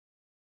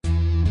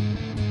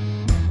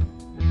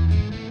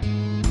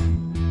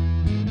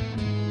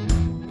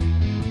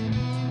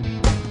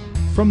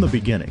From the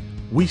beginning,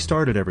 we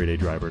started Everyday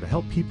Driver to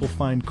help people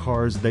find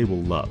cars they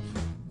will love.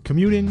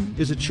 Commuting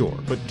is a chore,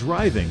 but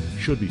driving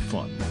should be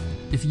fun.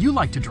 If you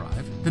like to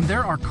drive, then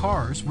there are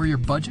cars where your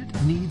budget,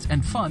 needs,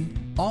 and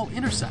fun all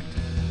intersect,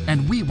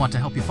 and we want to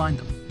help you find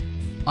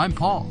them. I'm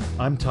Paul.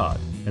 I'm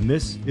Todd, and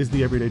this is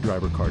the Everyday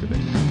Driver Car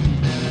Debate.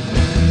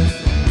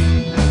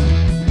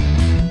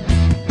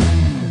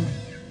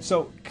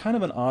 So, kind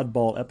of an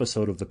oddball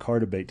episode of the car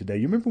debate today.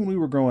 You remember when we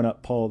were growing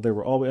up, Paul, there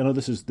were always, I know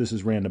this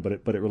is random,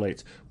 but it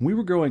relates. When we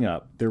were growing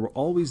up, there were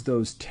always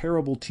those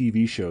terrible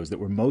TV shows that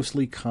were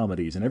mostly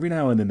comedies, and every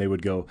now and then they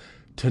would go,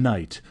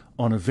 tonight,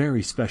 on a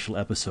very special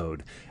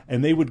episode,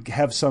 and they would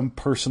have some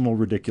personal,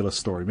 ridiculous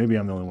story. Maybe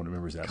I'm the only one who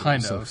remembers that.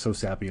 Kind of. So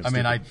sappy and I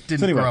mean, stupid. I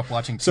didn't grow up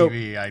watching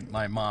TV.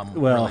 My mom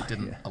really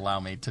didn't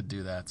allow me to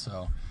do that,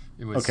 so...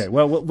 Okay,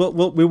 well,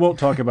 we won't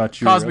talk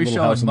about your Cosby Little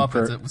Show House and on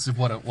the Muppets. It was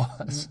what it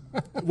was.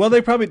 Well,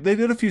 they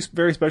did a few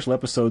very special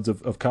episodes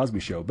of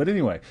Cosby Show, but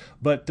anyway,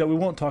 we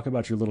won't talk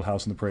about your Little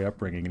House on the Prairie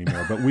upbringing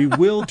anymore. But we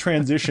will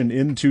transition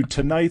into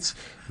tonight's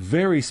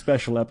very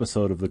special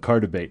episode of the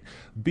Car Debate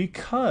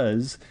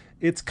because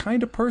it's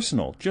kind of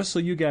personal. Just so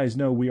you guys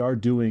know, we are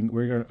going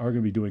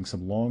to be doing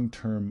some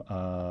long-term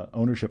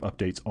ownership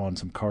updates on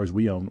some cars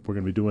we own. We're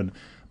going to be doing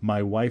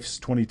my wife's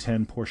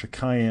 2010 Porsche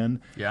Cayenne.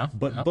 Yeah.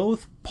 But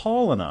both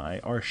Paul and I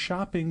are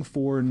shopping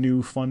for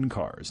new fun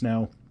cars.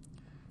 Now,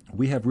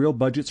 we have real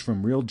budgets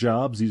from real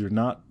jobs. These are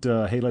not,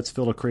 hey, let's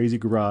fill a crazy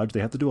garage. They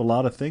have to do a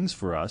lot of things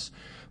for us.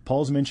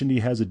 Paul's mentioned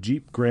he has a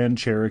Jeep Grand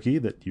Cherokee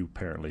that you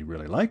apparently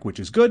really like, which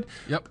is good.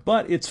 Yep.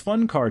 But it's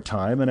fun car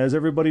time, and as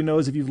everybody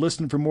knows, if you've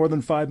listened for more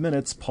than 5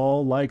 minutes,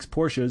 Paul likes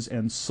Porsches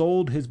and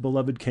sold his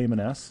beloved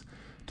Cayman S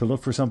to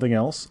look for something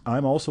else.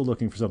 I'm also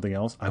looking for something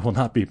else. I will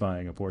not be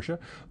buying a Porsche,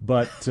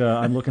 but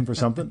I'm looking for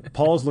something.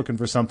 Paul's looking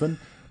for something.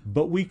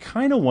 But we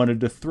kind of wanted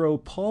to throw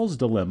Paul's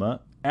dilemma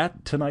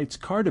at tonight's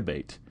car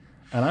debate.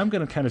 And I'm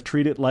going to kind of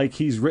treat it like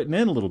he's written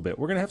in a little bit.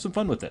 We're going to have some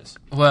fun with this.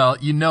 Well,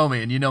 you know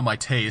me and you know my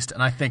taste,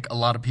 and I think a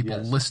lot of people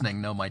listening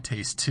know my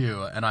taste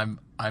too. And I'm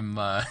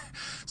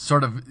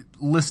sort of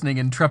listening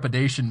in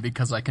trepidation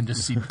because I can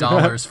just see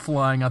dollars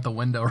flying out the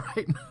window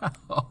right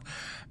now.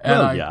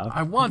 And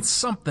I want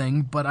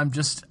something, but I'm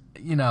just,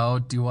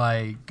 do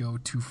I go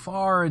too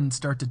far and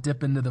start to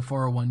dip into the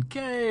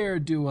 401k, or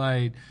do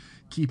I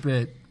keep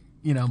it,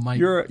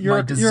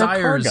 my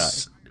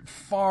desires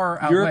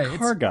far outweigh? You're a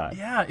car guy.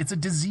 Yeah, it's a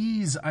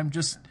disease. I'm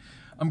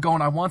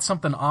going, I want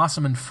something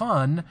awesome and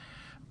fun,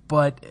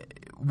 but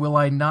will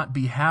I not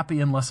be happy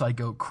unless I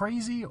go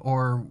crazy,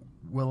 or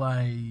will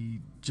I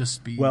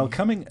just be... Well,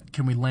 can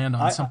we land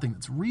on something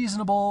that's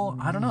reasonable?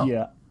 I don't know.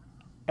 Yeah.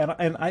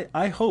 And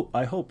I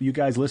hope you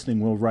guys listening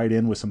will write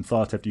in with some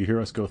thoughts after you hear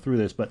us go through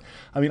this. But,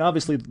 I mean,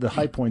 obviously the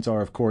high points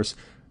are, of course,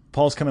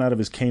 Paul's coming out of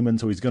his Cayman,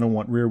 so he's going to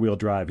want rear-wheel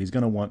drive. He's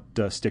going to want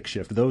stick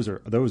shift. Those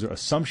are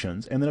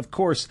assumptions. And then, of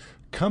course,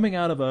 coming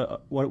out of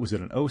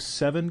an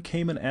 07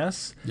 Cayman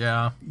S?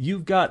 Yeah.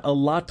 You've got a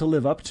lot to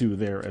live up to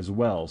there as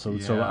well.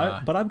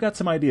 But I've got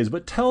some ideas.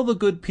 But tell the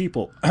good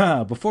people,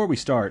 before we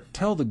start,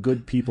 tell the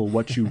good people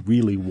what you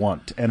really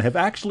want and have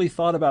actually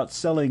thought about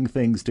selling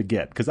things to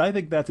get, because I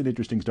think that's an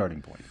interesting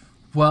starting point.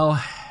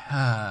 Well,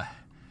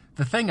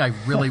 the thing I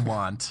really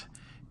want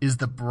is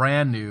the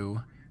brand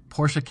new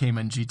Porsche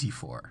Cayman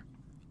GT4.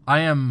 I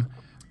am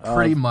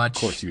pretty much...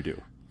 Of course you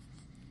do.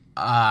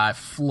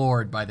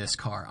 Floored by this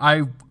car.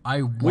 I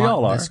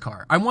want this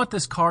car. I want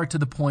this car to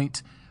the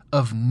point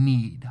of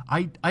need.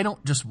 I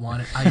don't just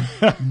want it.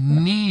 I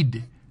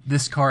need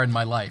this car in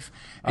my life.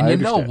 And you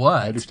know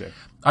what? I understand.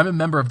 I'm a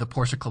member of the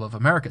Porsche Club of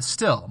America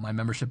still. My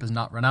membership has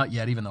not run out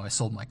yet, even though I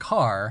sold my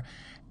car.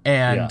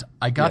 And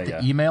I got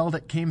the email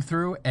that came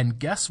through, and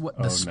guess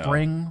what the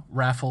spring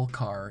raffle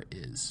car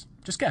is?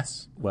 Just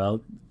guess.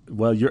 Well,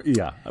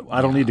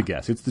 I don't need to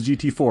guess. It's the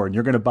GT4, and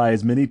you're going to buy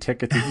as many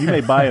tickets. You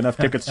may buy enough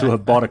tickets to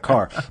have bought a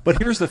car.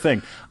 But here's the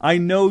thing. I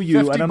know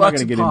you, and I'm not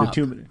going to get into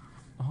too many.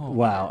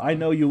 Wow. I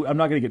know you. I'm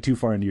not going to get too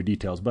far into your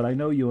details, but I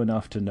know you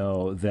enough to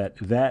know that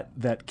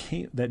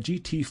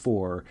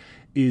GT4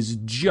 is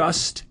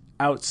just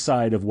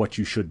outside of what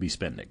you should be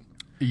spending.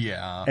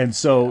 Yeah. And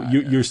so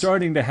you're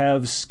starting to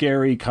have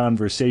scary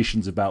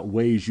conversations about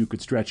ways you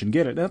could stretch and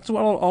get it. That's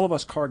what all of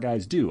us car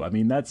guys do. I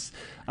mean,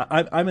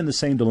 I'm in the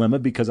same dilemma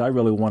because I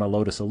really want a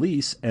Lotus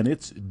Elise, and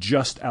it's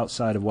just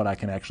outside of what I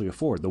can actually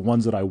afford. The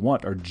ones that I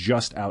want are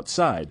just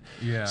outside.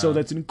 Yeah. So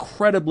that's an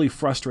incredibly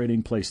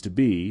frustrating place to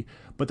be,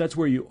 but that's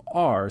where you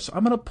are. So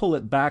I'm going to pull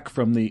it back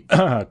from the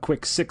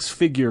quick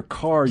six-figure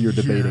car you're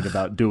debating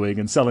about doing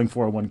and selling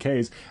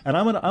 401ks, and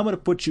I'm going to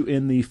put you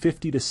in the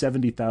 $50,000 to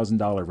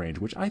 $70,000 range,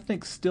 which I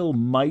think still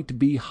might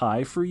be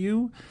high for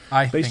you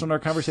based on our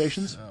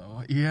conversations.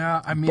 So.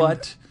 Yeah, I mean,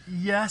 but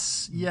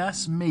yes,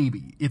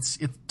 maybe. It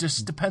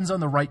just depends on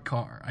the right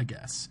car, I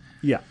guess.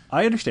 Yeah,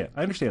 I understand.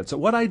 So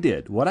what I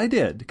did,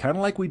 kind of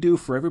like we do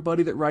for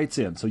everybody that writes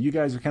in, so you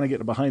guys are kind of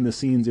getting behind the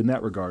scenes in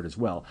that regard as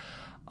well.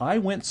 I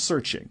went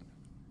searching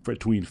for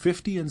between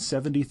 $50,000 and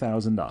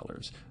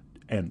 $70,000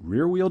 and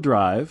rear-wheel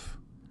drive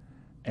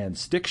and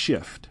stick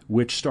shift,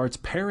 which starts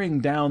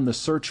paring down the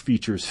search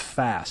features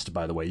fast,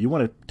 by the way. You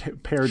want to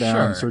pare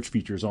down search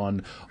features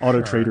on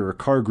AutoTrader or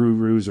Car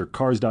Gurus or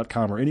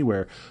Cars.com or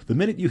anywhere. The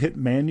minute you hit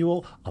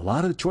manual, a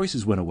lot of the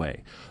choices went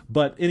away.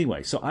 But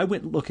anyway, so I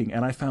went looking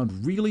and I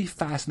found really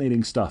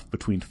fascinating stuff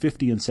between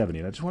 50 and 70.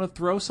 And I just want to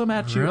throw some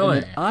at you. Really?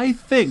 And I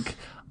think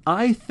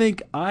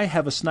I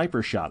have a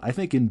sniper shot. I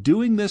think in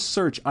doing this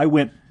search, I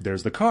went,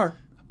 there's the car.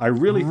 I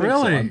really think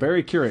so. I'm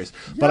very curious.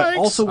 But I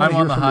also want to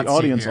hear from the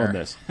audience on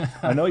this.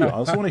 I know you. I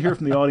also want to hear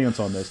from the audience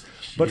on this.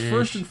 But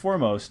first and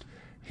foremost,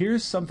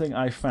 here's something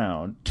I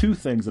found. Two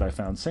things that I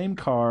found. Same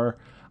car.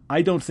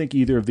 I don't think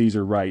either of these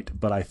are right,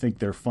 but I think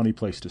they're a funny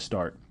place to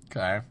start.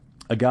 Okay.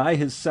 A guy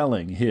is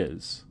selling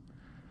his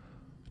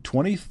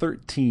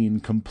 2013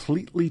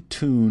 completely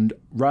tuned,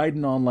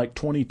 riding on like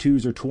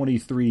 22s or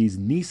 23s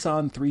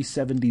Nissan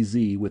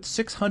 370Z with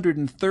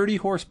 630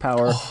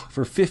 horsepower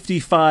for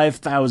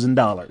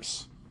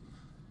 $55,000.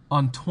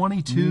 On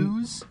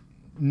 22s?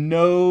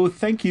 No,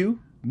 thank you.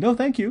 No,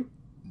 thank you.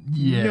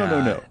 Yeah.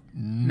 No.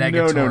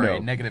 Negatory. No.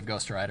 Negative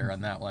Ghost Rider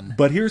on that one.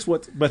 But here's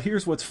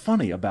what's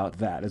funny about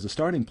that as a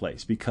starting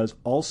place, because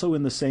also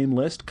in the same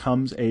list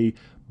comes a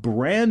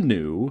brand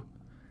new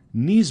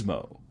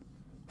Nismo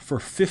for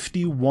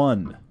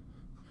 $51,000.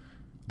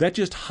 That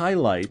just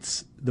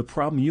highlights the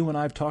problem you and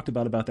I have talked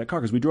about that car,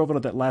 because we drove it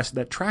at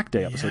that track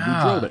day episode.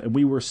 Yeah. We drove it, and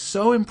we were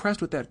so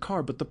impressed with that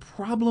car. But the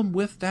problem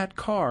with that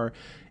car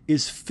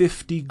is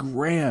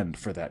 $50,000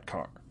 for that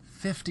car.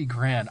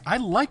 $50,000. I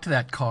liked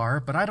that car,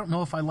 but I don't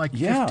know if I like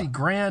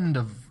 $50,000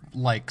 of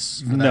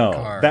likes for that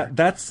car.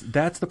 That's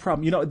the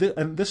problem. You know,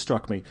 and this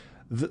struck me.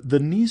 The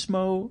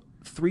Nismo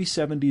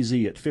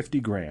 370Z at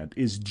 $50,000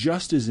 is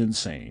just as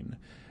insane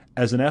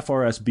as an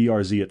FRS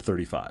BRZ at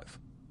 $35,000.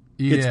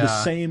 It's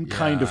the same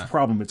kind of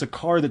problem. It's a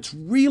car that's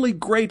really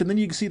great, and then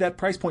you can see that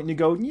price point and you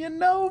go,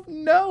 no.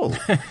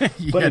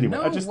 But anyway,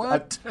 I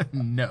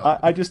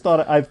just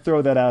thought I'd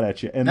throw that out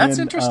at you. And that's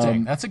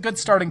interesting. That's a good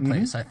starting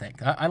place, I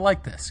think. I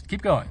like this.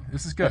 Keep going.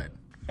 This is good.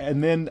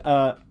 And then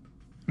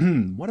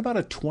what about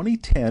a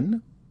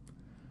 2010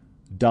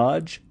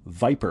 Dodge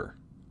Viper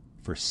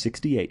for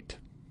 $68,000?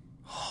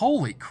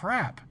 Holy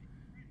crap.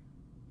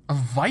 A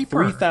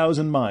Viper?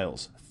 3,000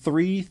 miles.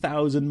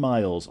 3,000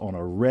 miles on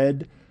a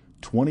red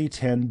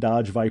 2010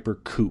 Dodge Viper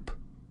coupe.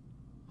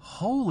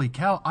 Holy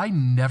cow, I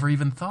never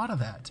even thought of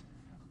that.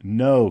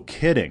 No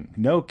kidding,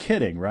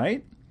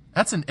 right?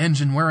 That's an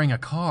engine wearing a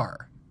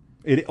car.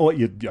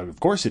 Of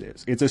course it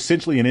is. It's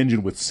essentially an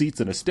engine with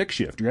seats and a stick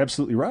shift. You're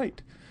absolutely right.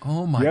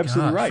 Oh my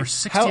god, right. For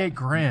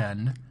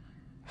 $68,000.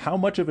 How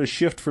much of a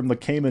shift from the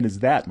Cayman is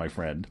that, my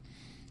friend?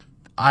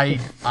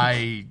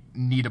 I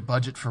need a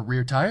budget for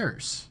rear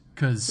tires,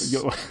 because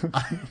you'll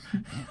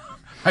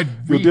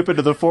dip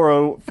into the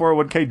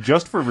 401k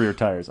just for rear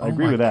tires. I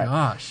agree with that. Oh my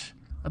gosh.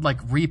 I'd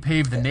like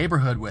repave the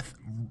neighborhood with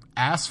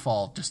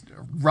asphalt, just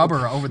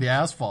rubber over the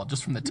asphalt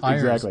just from the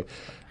tires. Exactly.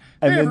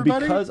 And then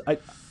because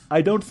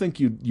I don't think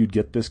you'd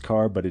get this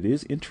car, but it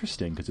is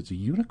interesting because it's a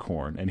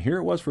unicorn. And here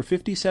it was for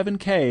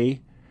 $57,000.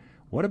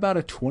 What about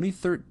a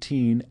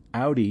 2013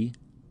 Audi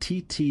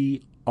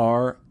TT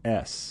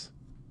RS?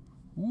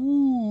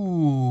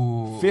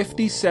 Ooh.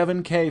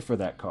 $57,000 for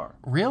that car.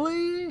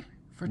 Really?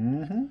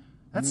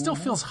 That still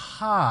feels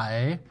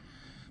high,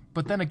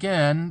 but then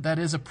again, that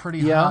is a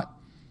pretty hot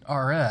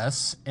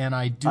RS, and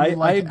I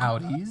like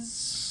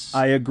Audis.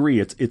 I agree.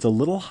 It's a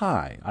little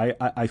high.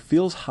 I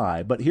feels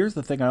high, but here's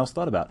the thing I also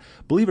thought about.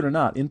 Believe it or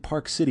not, in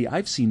Park City,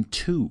 I've seen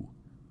two,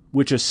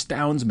 which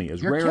astounds me.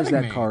 As rare as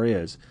that car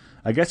is,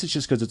 I guess it's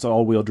just because it's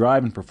all-wheel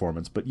drive and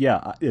performance. But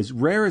yeah, as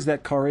rare as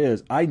that car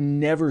is, I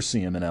never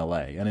see them in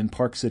L.A. And in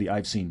Park City,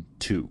 I've seen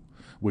two,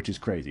 which is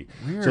crazy.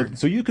 Weird.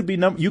 So you could be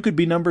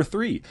number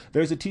 3.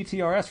 There's a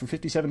TTRS for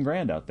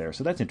 $57,000 out there,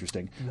 so that's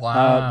interesting.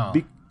 Wow.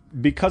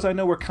 Because I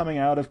know we're coming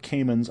out of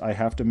Caymans, I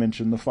have to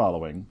mention the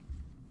following: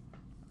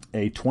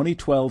 a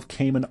 2012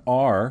 Cayman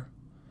R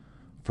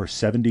for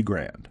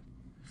 $70,000.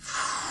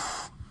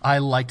 I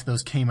liked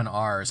those Cayman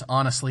R's.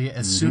 Honestly,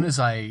 as soon as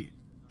I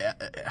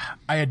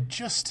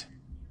just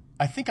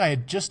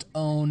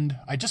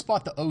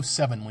bought the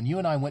 07 when you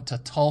and I went to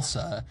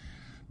Tulsa,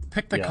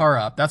 picked the car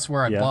up. That's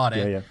where I bought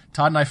it. Yeah.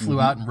 Todd and I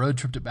flew out and road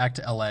tripped it back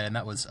to LA, and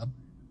that was a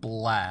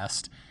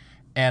blast.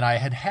 And I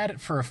had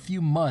it for a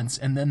few months,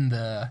 and then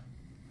the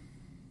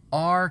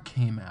R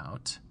came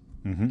out.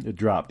 It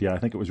dropped. Yeah, I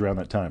think it was around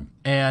that time.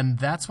 And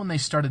that's when they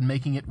started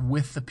making it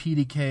with the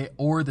PDK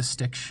or the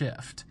stick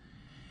shift.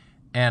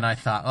 And I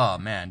thought, oh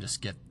man,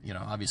 just get,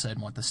 obviously I'd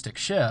want the stick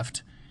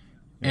shift.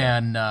 Yeah.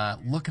 And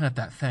looking at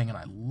that thing, and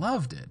I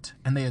loved it.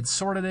 And they had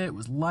sorted it. It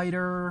was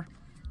lighter.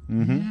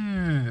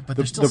 But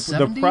there's still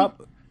 70?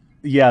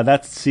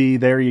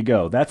 There you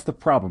go. That's the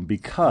problem,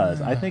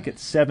 because I think at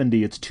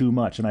 70 it's too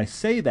much. And I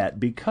say that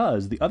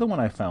because the other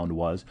one I found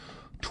was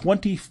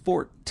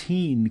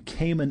 2014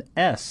 Cayman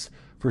S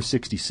for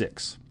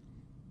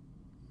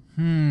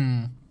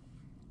 $66,000.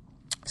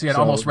 See, I'd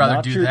almost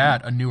rather do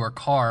that, a newer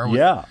car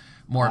with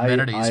more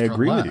amenities I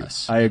agree for with you.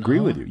 less. I agree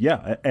with you.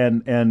 Yeah,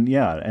 and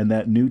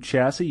that new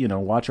chassis.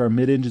 Watch our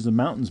Mid Engines and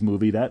Mountains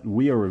movie. That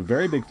we are a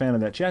very big fan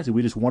of that chassis.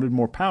 We just wanted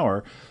more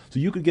power, so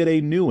you could get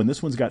a new one.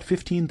 This one's got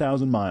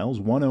 15,000 miles,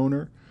 one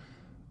owner.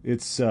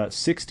 It's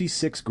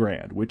 66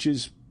 grand, which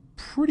is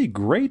pretty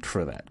great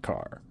for that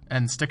car.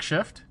 And stick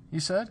shift, you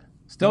said?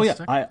 Oh yeah,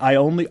 stick? I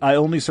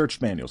only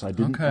searched manuals. I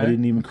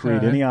didn't even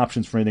create any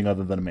options for anything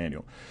other than a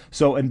manual.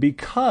 So, and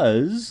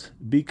because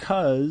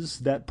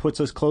that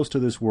puts us close to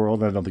this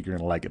world, and I don't think you're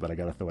going to like it, but I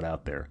got to throw it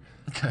out there.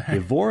 Okay.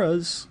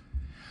 Evoras,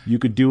 you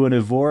could do an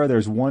Evora.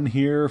 There's one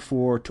here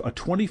for a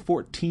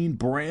 2014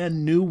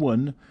 brand new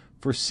one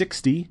for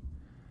 60,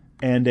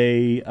 and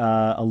a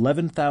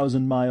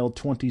 11,000 mile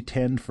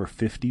 2010 for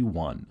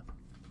 51.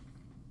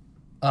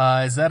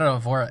 Is that a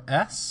Evora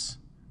S?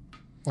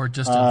 Or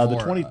just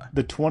Evora?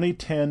 The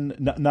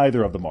 2010,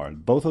 neither of them are.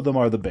 Both of them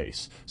are the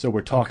base. So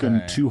we're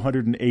talking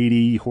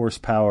 280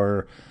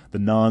 horsepower, the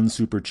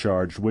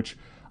non-supercharged, which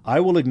I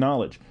will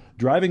acknowledge.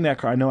 Driving that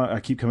car, I know I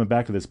keep coming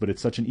back to this, but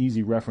it's such an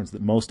easy reference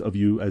that most of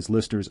you as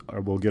listeners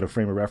will get a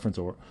frame of reference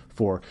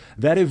for.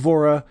 That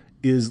Evora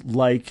is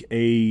like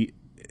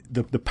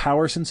the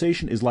power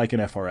sensation is like an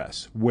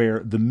FRS,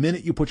 where the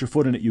minute you put your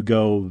foot in it, you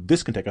go,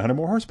 this can take 100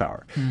 more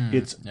horsepower.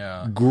 It's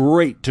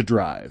great to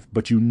drive,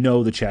 but you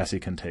know the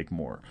chassis can take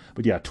more.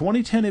 But yeah,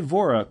 2010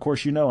 Evora, of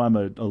course, you know I'm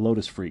a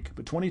Lotus freak,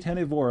 but 2010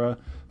 Evora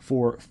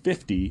for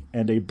 50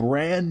 and a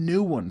brand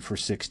new one for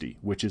 60,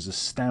 which is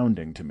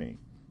astounding to me.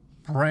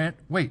 Brand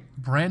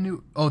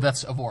new. Oh,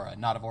 that's Evora,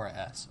 not Evora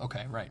S.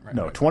 Okay, right.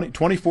 No, right.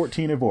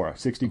 2014 Evora,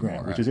 60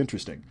 grand, which is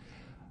interesting.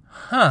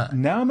 Huh.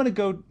 Now I'm going to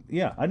go,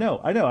 yeah, I know.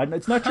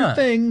 It's not your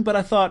thing, but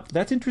I thought,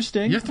 that's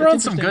interesting. You're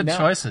throwing some good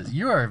choices.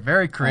 You are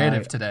very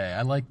creative today.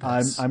 I like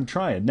this. I'm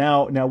trying.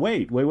 Now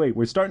wait.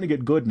 We're starting to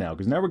get good now,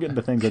 because now we're getting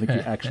to things I think you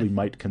actually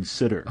might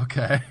consider.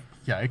 Okay.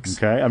 Yikes.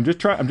 Okay, I'm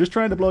just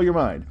trying to blow your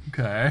mind.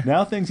 Okay.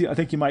 Now things I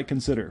think you might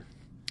consider.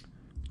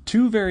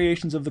 Two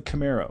variations of the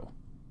Camaro.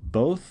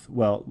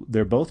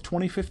 They're both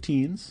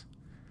 2015s.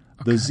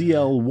 The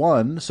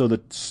ZL1, so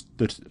the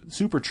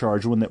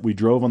supercharged one that we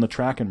drove on the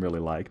track and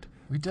really liked.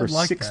 We did for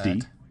like 60,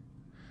 that.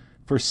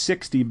 For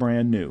 60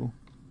 brand new.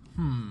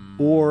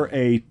 Or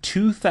a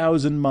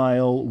 2,000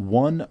 mile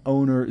one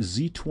owner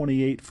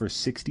Z28 for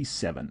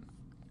 67.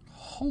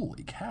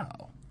 Holy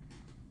cow.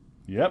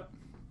 Yep.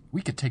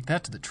 We could take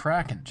that to the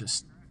track and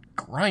just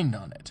grind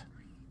on it.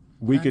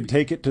 We could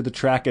take it to the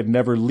track and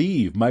never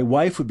leave. My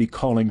wife would be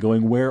calling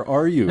going, "Where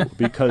are you?"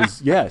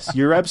 Because yes,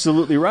 you're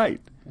absolutely right.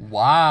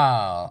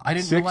 Wow. I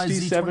didn't realize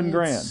 67 Z28s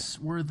grand.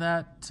 were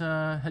that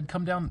had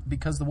come down,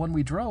 because the one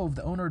we drove,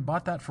 the owner had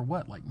bought that for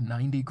what, like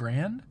 90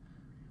 grand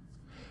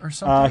or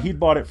something? He'd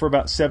bought it for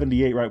about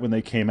 78 right when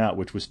they came out,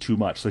 which was too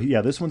much. So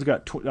yeah, this one's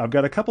got I've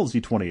got a couple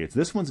Z28s.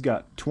 This one's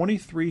got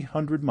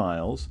 2,300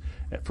 miles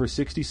for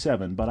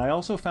 67, but I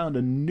also found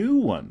a new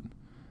one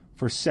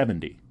for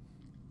 70.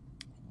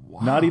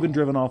 Wow. Not even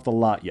driven off the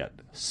lot yet.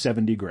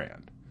 70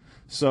 grand.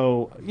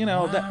 So,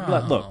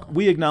 look,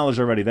 we acknowledged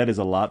already that is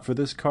a lot for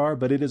this car,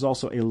 but it is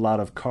also a lot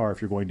of car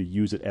if you're going to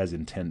use it as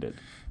intended.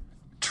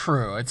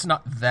 True. It's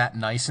not that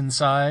nice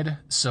inside,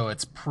 so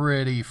it's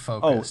pretty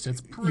focused.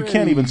 You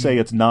can't even say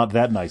it's not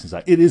that nice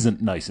inside. It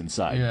isn't nice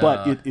inside,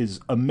 but it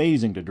is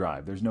amazing to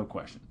drive. There's no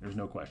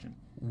question.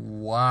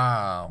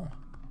 Wow,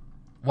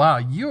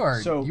 you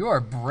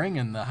are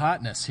bringing the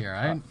hotness here.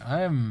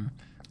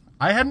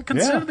 I hadn't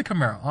considered the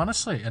Camaro,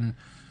 honestly, and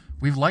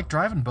we've liked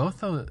driving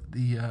both the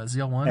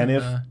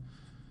ZL1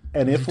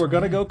 and if we're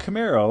going to go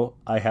Camaro,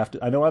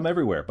 I know I'm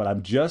everywhere, but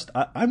I'm just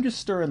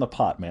stirring the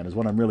pot, man, is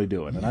what I'm really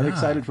doing. And I'm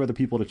excited for the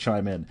people to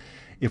chime in.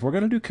 If we're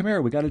going to do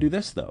Camaro, we got to do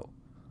this, though.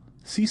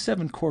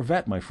 C7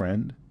 Corvette, my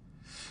friend.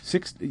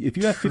 If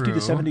you have 50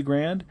 to 70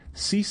 grand,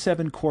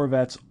 C7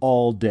 Corvettes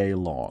all day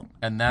long.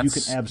 And that's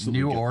you can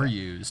absolutely new or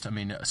used. I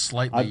mean,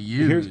 slightly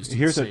used.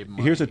 Here's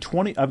a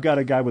 20. I've got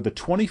a guy with a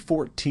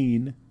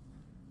 2014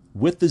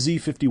 with the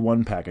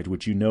Z51 package,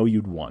 which you know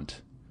you'd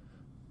want.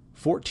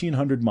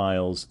 1,400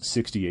 miles,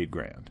 68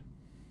 grand.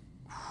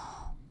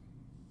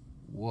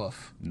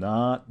 Woof.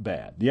 Not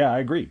bad. Yeah, I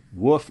agree.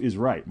 Woof is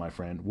right, my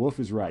friend. Woof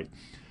is right.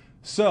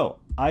 So,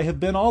 I have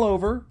been all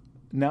over.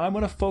 Now I'm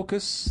going to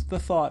focus the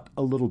thought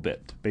a little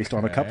bit based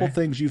on a couple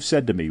things you've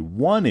said to me.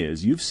 One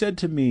is, you've said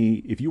to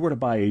me, if you were to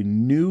buy a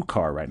new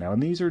car right now,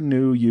 and these are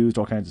new, used,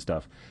 all kinds of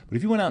stuff, but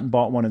if you went out and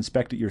bought one,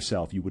 inspect it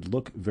yourself, you would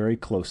look very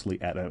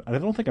closely at it. I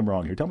don't think I'm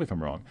wrong here. Tell me if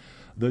I'm wrong.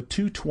 The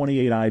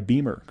 228i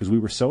Beamer, because we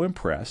were so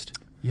impressed.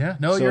 Yeah,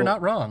 no, you're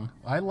not wrong.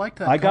 I like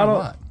that car a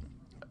lot.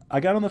 I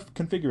got on the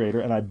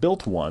configurator and I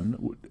built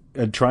one,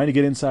 and trying to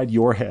get inside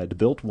your head,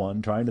 built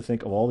one, trying to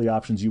think of all the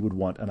options you would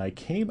want, and I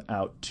came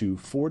out to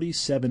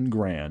 47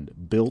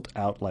 grand, built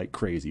out like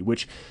crazy,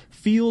 which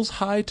feels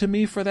high to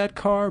me for that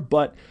car,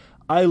 but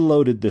I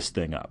loaded this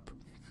thing up.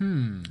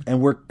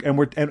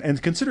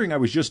 And considering I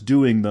was just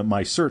doing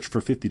my search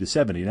for 50 to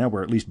 70, now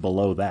we're at least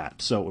below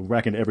that. So we're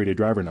back into everyday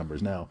driver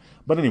numbers now.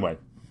 But anyway,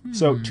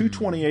 so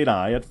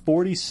 228i at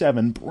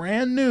 47,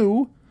 brand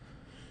new,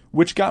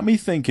 which got me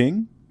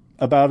thinking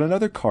about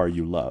another car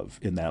you love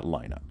in that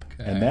lineup.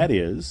 And that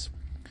is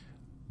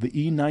the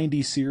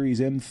E90 Series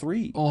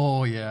M3.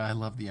 Oh, yeah, I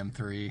love the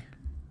M3.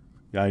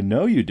 I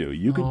know you do.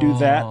 You could do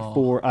that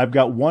for... I've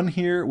got one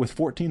here with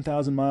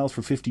 14,000 miles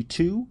for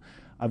 52.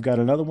 I've got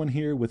another one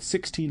here with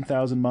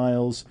 16,000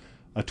 miles,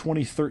 a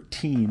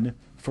 2013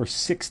 for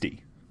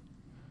 60.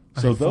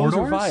 So those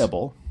are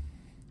viable.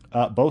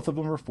 Both of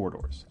them are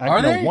 4-doors.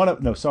 Are they?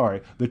 No,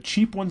 sorry. The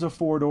cheap one's a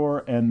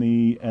 4-door, and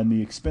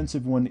the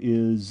expensive one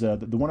is the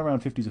one around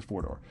 50 is a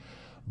 4-door.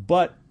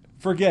 But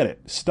forget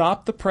it.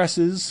 Stop the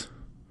presses.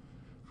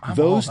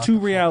 Those two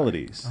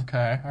realities.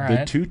 Okay, all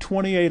right. The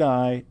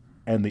 228i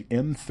and the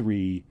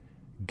M3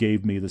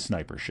 gave me the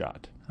sniper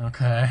shot.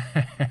 Okay.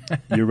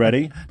 You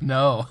ready?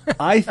 No.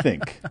 I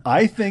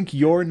think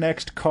your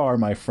next car,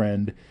 my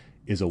friend,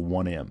 is a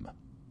 1M.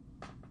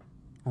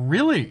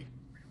 Really?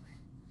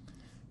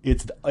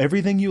 It's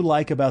everything you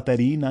like about that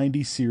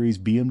E90 series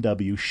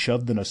BMW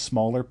shoved in a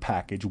smaller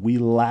package. We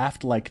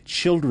laughed like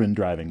children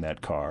driving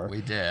that car.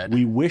 We did.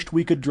 We wished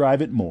we could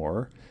drive it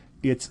more.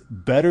 It's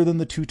better than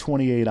the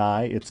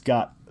 228i. It's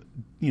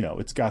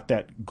got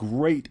that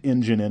great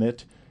engine in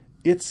it.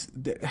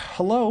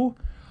 Hello,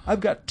 I've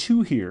got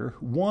two here.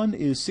 One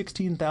is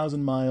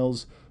 16,000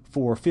 miles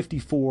for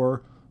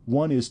 54.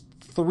 One is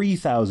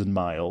 3,000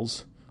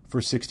 miles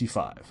for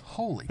 65.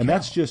 Holy cow. And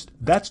that's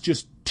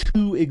just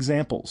two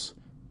examples.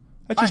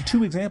 That's just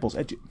two examples.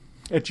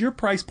 At your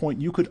price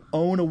point, you could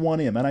own a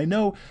 1M. And I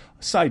know,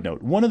 side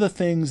note, one of the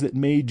things that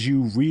made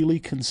you really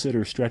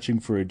consider stretching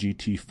for a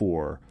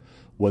GT4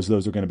 was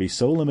those are going to be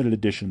so limited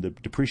edition that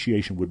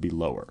depreciation would be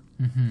lower.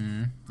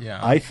 Mm-hmm.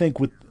 Yeah. I think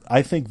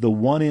the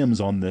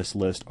 1Ms on this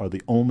list are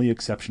the only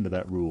exception to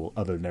that rule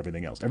other than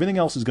everything else. Everything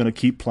else is going to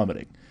keep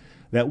plummeting.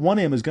 That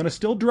 1M is going to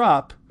still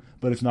drop,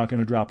 but it's not going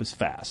to drop as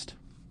fast.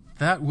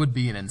 That would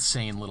be an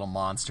insane little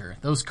monster.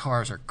 Those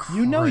cars are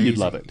crazy. You know you'd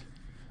love it.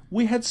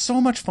 We had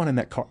so much fun in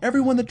that car.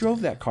 Everyone that drove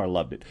that car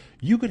loved it.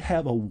 You could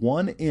have a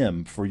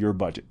 1M for your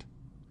budget.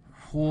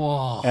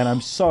 Whoa. And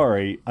I'm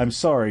sorry,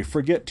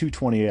 forget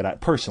 228i.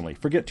 Personally,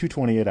 forget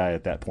 228i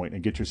at that point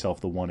and get yourself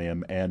the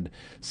 1M and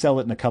sell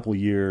it in a couple of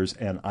years,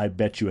 and I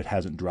bet you it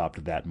hasn't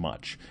dropped that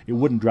much. It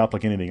wouldn't drop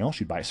like anything else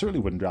you'd buy. It certainly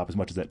wouldn't drop as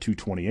much as that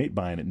 228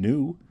 buying it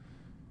new.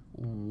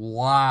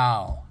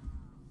 Wow.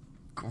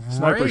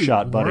 Sniper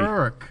shot,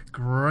 buddy.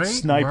 Great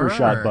Sniper work.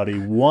 shot, buddy.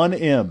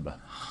 1M.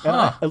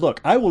 And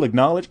look, I will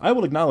acknowledge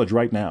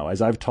right now,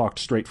 as I've talked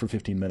straight for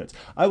 15 minutes,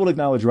 I will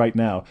acknowledge right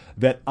now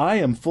that I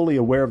am fully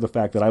aware of the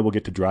fact that I will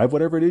get to drive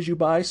whatever it is you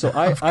buy, so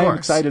I am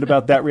excited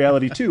about that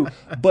reality too.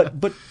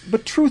 But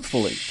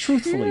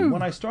truthfully,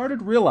 when I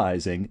started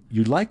realizing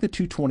you like the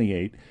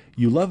 228,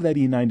 you love that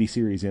E90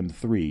 Series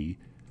M3,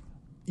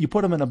 you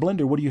put them in a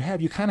blender, what do you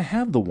have? You kind of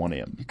have the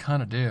 1M. You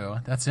kind of do.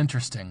 That's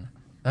interesting.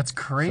 That's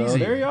crazy. So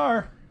there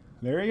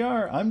you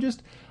are. I'm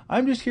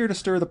just here to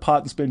stir the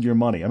pot and spend your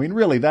money. I mean,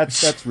 really,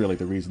 that's really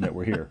the reason that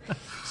we're here.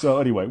 So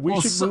anyway, we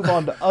should move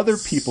on to other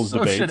people's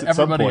debates should at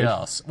some point. everybody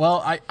else.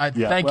 Well, I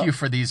thank you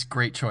for these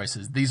great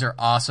choices. These are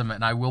awesome,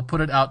 and I will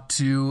put it out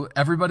to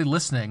everybody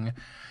listening.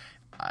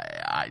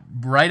 I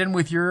write in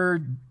with your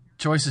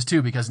choices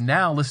too, because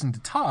now listening to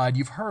Todd,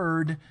 you've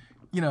heard,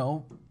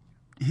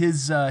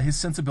 his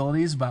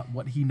sensibilities about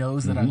what he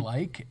knows that I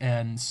like,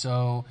 and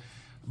so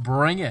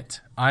bring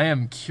it. I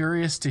am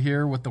curious to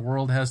hear what the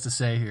world has to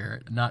say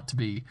here. Not to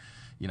be,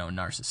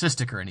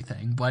 narcissistic or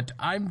anything, but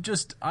I'm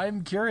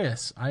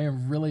curious. I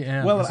really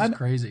am. Well, this is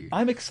crazy.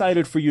 I'm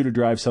excited for you to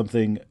drive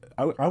something.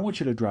 I want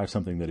you to drive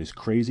something that is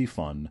crazy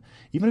fun,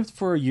 even if it's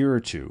for a year or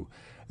two,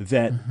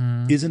 that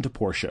isn't a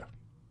Porsche.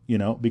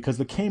 Because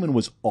the Cayman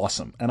was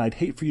awesome, and I'd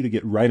hate for you to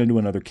get right into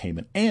another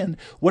Cayman. And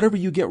whatever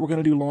you get, we're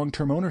going to do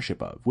long-term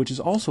ownership of, which is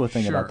also a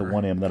thing about the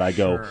 1M that I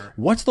go,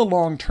 what's the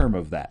long-term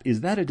of that? Is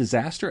that a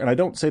disaster? And I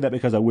don't say that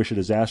because I wish a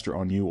disaster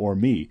on you or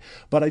me,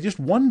 but I just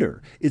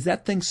wonder, is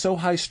that thing so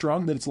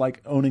high-strung that it's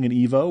like owning an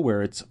Evo,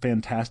 where it's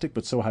fantastic,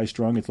 but so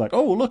high-strung, it's like,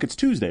 oh, look, it's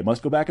Tuesday,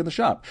 must go back in the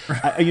shop.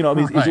 Is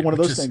it one of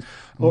those things?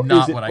 Or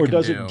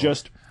does it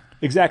just...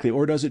 Exactly,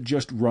 or does it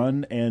just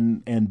run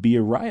and be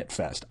a riot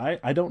fest?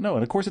 I don't know.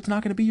 And, of course, it's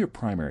not going to be your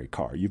primary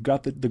car. You've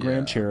got the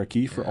Grand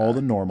Cherokee for all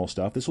the normal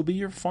stuff. This will be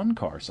your fun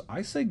car. So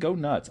I say go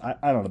nuts.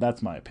 I don't know.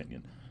 That's my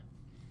opinion.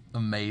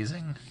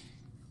 Amazing.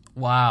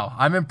 Wow.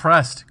 I'm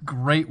impressed.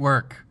 Great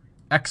work.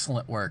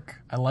 Excellent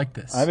work. I like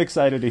this. I'm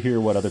excited to hear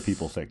what other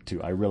people think,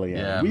 too. I really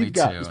am. Yeah, me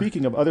too.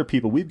 Speaking of other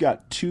people, we've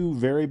got two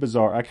very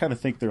bizarre, I kind of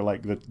think they're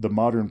like the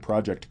modern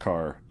project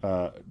car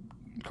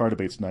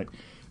debates tonight.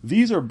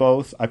 These are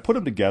both, I put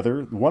them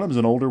together. One of them is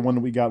an older one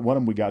that we got. One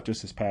of them we got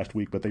just this past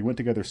week, but they went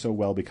together so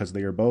well because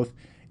they are both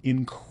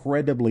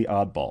incredibly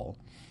oddball.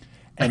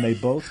 And they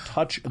both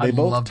touch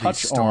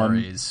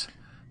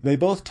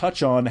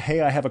on,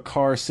 hey, I have a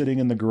car sitting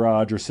in the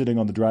garage or sitting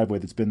on the driveway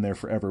that's been there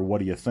forever. What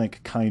do you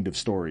think? Kind of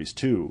stories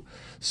too.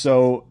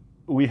 So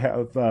we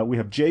have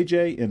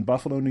JJ in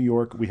Buffalo, New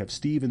York. We have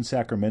Steve in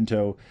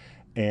Sacramento,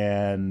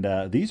 and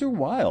these are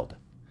wild.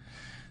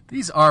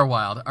 These are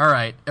wild. All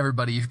right,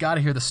 everybody, you've got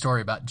to hear the story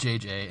about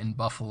JJ in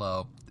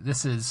Buffalo.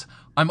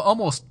 I'm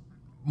almost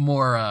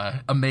more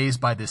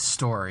amazed by this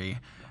story.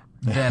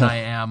 than I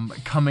am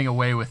coming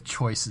away with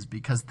choices,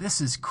 because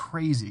this is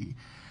crazy.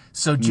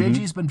 So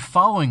JJ's been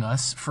following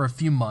us for a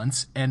few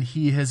months, and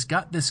he has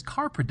got this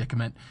car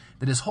predicament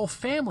that his whole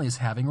family is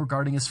having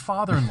regarding his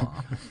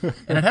father-in-law.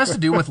 And it has to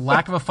do with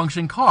lack of a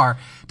functioning car.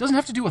 It doesn't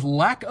have to do with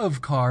lack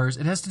of cars.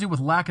 It has to do with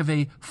lack of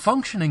a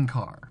functioning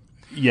car.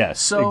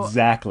 Yes,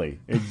 exactly.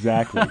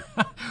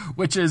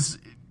 Which is,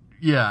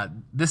 yeah,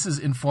 this is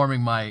informing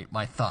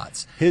my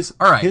thoughts. His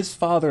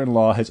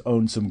father-in-law has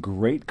owned some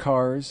great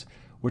cars.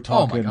 We're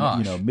talking,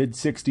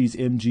 mid-'60s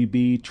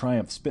MGB,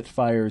 Triumph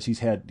Spitfires. He's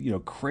had,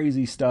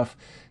 crazy stuff.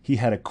 He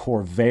had a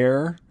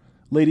Corvair,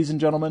 ladies and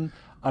gentlemen.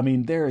 I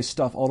mean, there is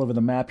stuff all over the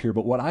map here.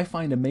 But what I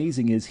find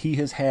amazing is he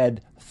has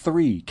had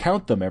 3,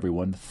 count them,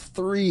 everyone,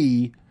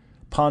 3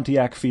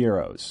 Pontiac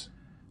Fieros.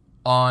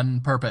 On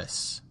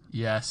purpose.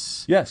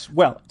 Yes. Yes.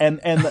 Well,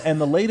 and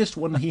the latest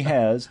one he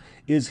has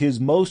is his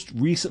most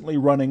recently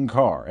running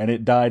car, and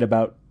it died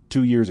about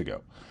 2 years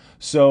ago.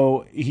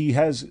 So he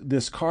has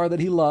this car that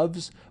he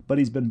loves, but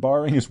he's been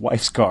borrowing his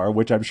wife's car,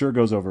 which I'm sure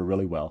goes over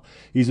really well.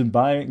 He's been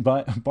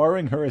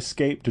borrowing her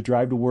Escape to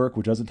drive to work,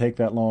 which doesn't take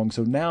that long.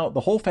 So now the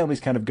whole family's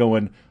kind of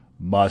going,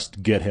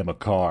 must get him a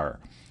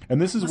car.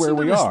 And this is where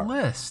we are.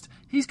 List.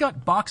 He's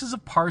got boxes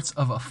of parts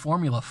of a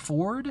Formula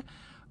Ford.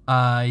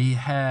 He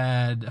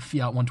had a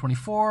Fiat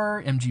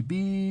 124,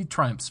 MGB,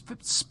 Triumph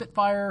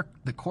Spitfire,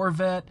 the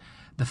Corvette,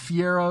 the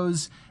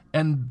Fieros.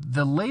 And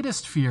the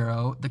latest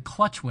Fiero, the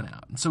clutch went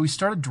out. And so he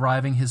started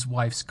driving his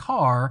wife's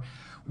car,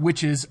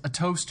 which is a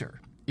toaster.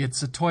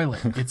 It's a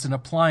toilet. It's an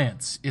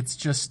appliance. It's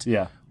just,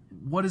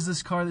 what is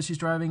this car that she's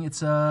driving?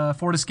 It's a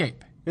Ford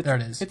Escape. There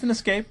it is. It's an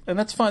Escape, and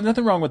that's fine.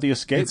 Nothing wrong with the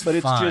Escape, but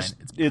it's fine. just,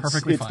 it's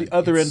fine. the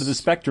other end of the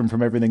spectrum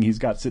from everything he's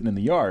got sitting in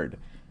the yard.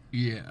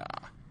 Yeah.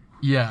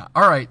 Yeah.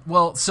 All right.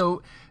 Well,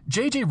 so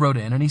JJ wrote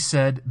in and he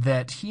said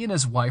that he and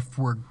his wife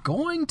were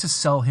going to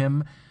sell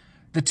him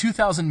the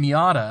 2000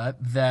 Miata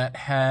that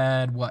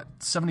had,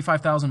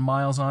 75,000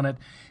 miles on it.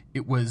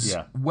 It was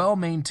well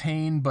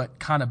maintained, but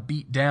kind of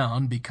beat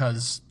down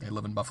because they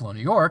live in Buffalo,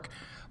 New York.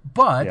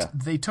 But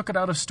they took it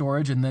out of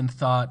storage and then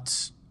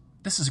thought,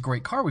 this is a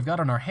great car we've got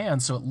on our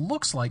hands. So it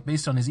looks like,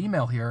 based on his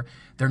email here,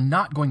 they're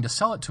not going to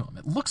sell it to him.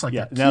 It looks like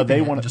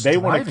they want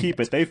to keep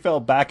it. They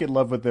fell back in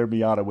love with their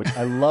Miata, which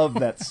I love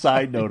that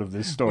side note of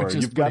this story.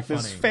 You've got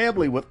this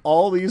family with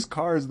all these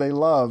cars they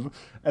love,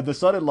 and the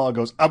son-in-law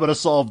goes, I'm going to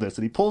solve this.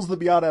 And he pulls the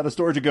Miata out of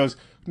storage and goes,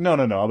 no,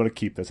 I'm going to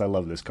keep this. I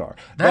love this car.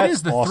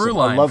 That's the awesome. through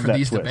line for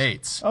these twist.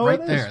 Debates. Oh,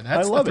 right there.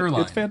 That's the through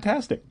line. It's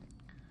fantastic.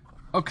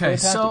 Okay,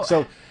 fantastic.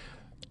 So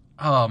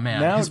oh,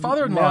 man. His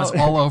father-in-law is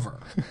all over.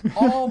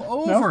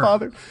 All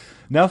over.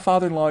 Now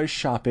father-in-law is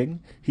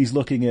shopping. He's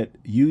looking at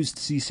used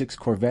C6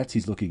 Corvettes.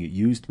 He's looking at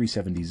used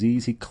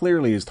 370Zs. He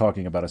clearly is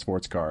talking about a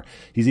sports car.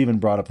 He's even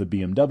brought up the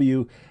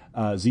BMW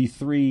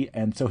Z3.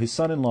 And so his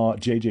son-in-law,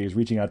 JJ, is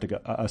reaching out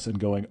to us and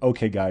going,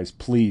 okay, guys,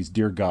 please,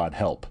 dear God,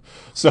 help.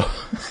 So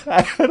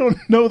I don't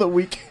know that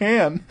we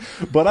can,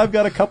 but I've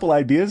got a couple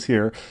ideas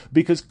here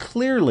because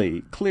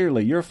clearly,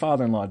 your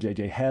father-in-law,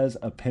 JJ, has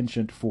a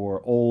penchant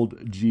for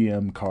old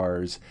GM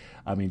cars.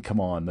 I mean, come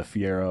on, the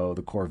Fiero,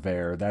 the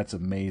Corvair, that's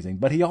amazing.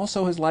 But he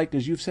also has liked,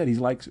 as you've said, he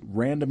likes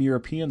random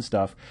European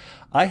stuff.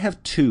 I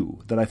have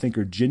 2 that I think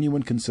are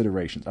genuine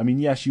considerations. I mean,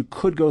 yes, you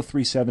could go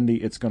 370,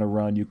 it's going to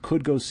run. You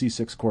could go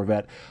C6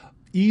 Corvette.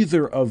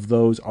 Either of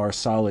those are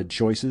solid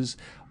choices.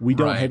 We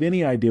don't have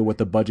any idea what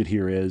the budget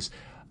here is.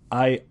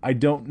 I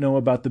don't know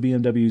about the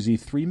BMW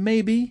Z3.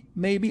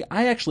 Maybe.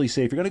 I actually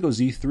say if you're going to go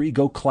Z3,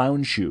 go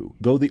clown shoe.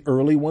 Go the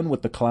early one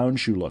with the clown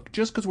shoe look.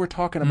 Just because we're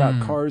talking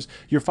about cars,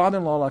 your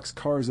father-in-law likes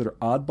cars that are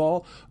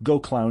oddball, go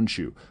clown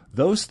shoe.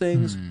 Those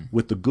things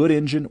with the good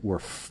engine were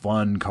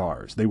fun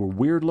cars. They were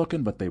weird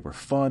looking, but they were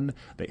fun.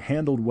 They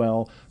handled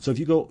well. So if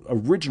you go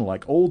original,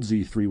 like old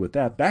Z3 with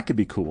that could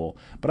be cool.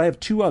 But I have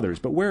 2 others.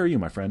 But where are you,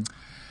 my friend?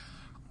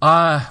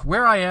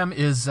 Where I am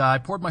is I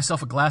poured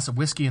myself a glass of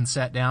whiskey and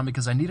sat down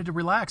because I needed to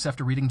relax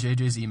after reading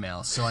JJ's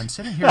email. So I'm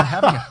sitting here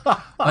having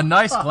a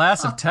nice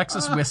glass of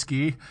Texas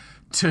whiskey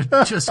to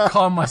just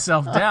calm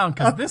myself down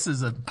because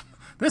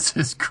this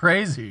is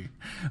crazy.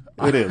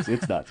 It is.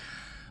 It's nuts.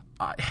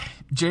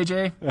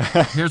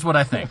 JJ, here's what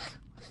I think.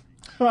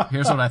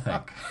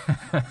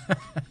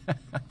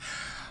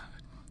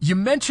 You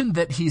mentioned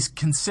that he's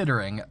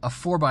considering a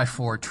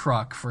 4x4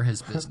 truck for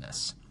his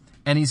business.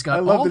 And he's got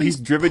all these parts. I love that he's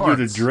driven you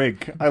to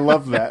drink. I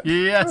love that.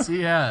 Yes,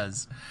 he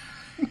has.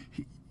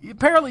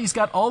 Apparently, he's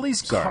got all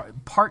these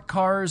parked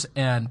cars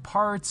and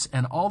parts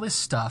and all this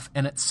stuff.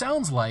 And it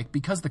sounds like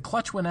because the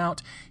clutch went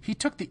out, he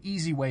took the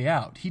easy way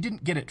out. He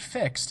didn't get it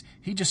fixed.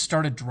 He just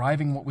started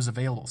driving what was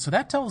available. So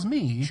that tells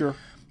me,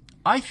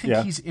 I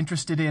think he's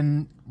interested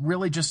in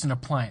really just an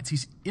appliance.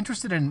 He's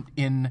interested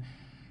in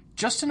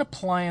just an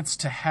appliance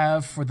to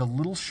have for the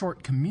little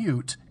short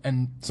commute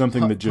and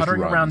something that just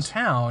puttering runs around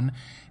town.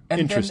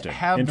 And then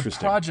have the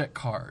project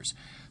cars.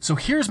 So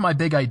here's my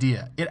big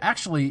idea. It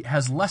actually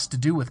has less to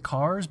do with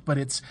cars, but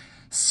it's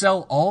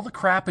sell all the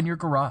crap in your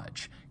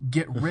garage.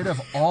 Get rid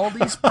of all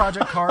these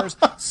project cars,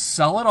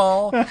 sell it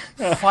all,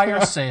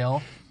 fire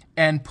sale,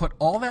 and put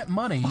all that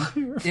money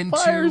into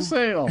Fire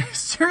sale.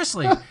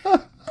 Seriously,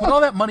 put all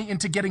that money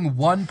into getting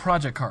one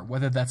project car,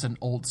 whether that's an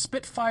old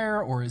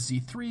Spitfire or a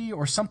Z3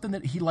 or something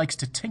that he likes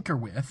to tinker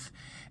with,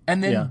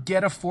 and then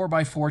get a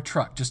 4x4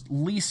 truck. Just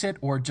lease it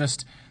or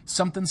just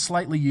something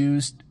slightly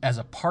used as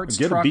a parts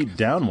truck. Get a beat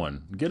down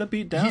one.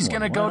 He's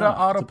going to go to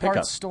auto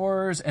parts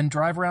stores and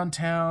drive around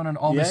town and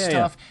all this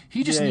stuff.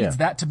 He just needs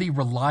that to be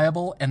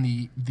reliable, and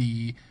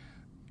the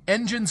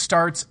engine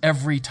starts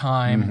every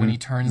time when he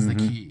turns the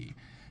key.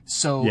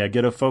 So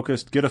get a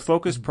focused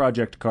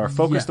project car.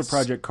 Focus the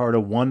project car to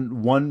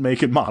one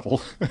make and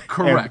model.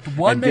 Correct.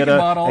 One make and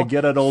model. And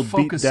get an old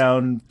beat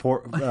down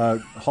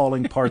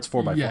hauling parts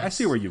 4x4. Yes. I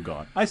see where you've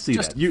gone. I see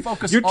just that.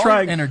 Focus you're all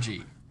trying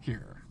energy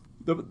here.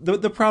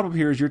 The problem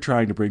here is you're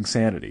trying to bring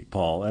sanity,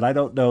 Paul, and I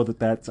don't know that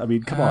that's. I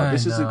mean, come on,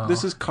 this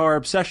is car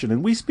obsession,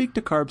 and we speak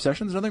to car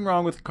obsession. There's nothing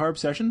wrong with car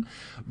obsession,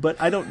 but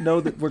I don't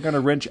know that we're going to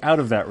wrench out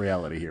of that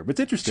reality here. But it's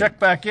interesting. Check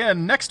back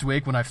in next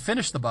week when I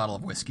finish the bottle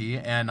of whiskey,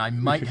 and I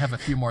might have a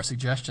few more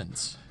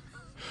suggestions.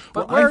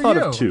 But well, I thought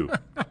of two.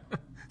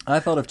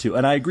 I thought of two,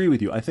 and I agree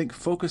with you. I think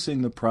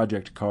focusing the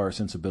project car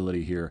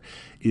sensibility here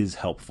is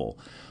helpful,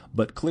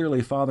 but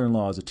clearly,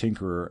 father-in-law is a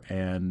tinkerer,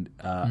 and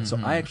so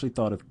I actually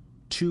thought of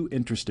two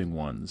interesting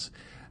ones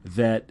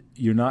that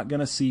you're not going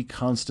to see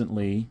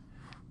constantly,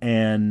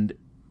 and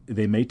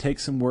they may take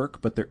some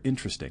work, but they're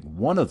interesting.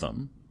 One of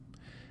them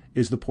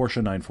is the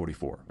Porsche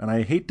 944, and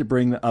I hate to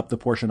bring up the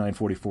Porsche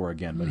 944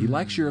 again, but he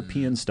likes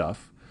European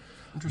stuff.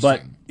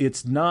 But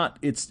it's not.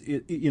 It's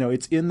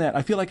in that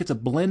I feel like it's a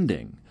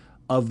blending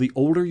of the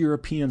older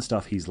European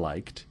stuff he's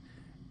liked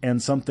and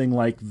something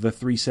like the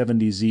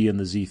 370Z and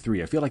the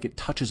Z3. I feel like it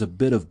touches a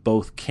bit of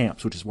both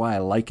camps, which is why I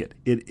like it.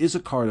 It is a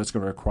car that's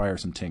going to require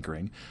some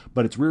tinkering,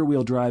 but it's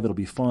rear-wheel drive. It'll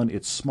be fun.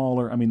 It's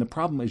smaller. I mean, the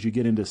problem is you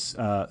get into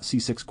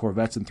C6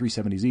 Corvettes and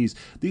 370Zs.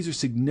 These are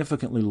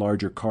significantly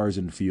larger cars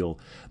in feel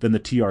than the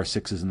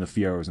TR6s and the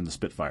Fieros and the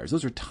Spitfires.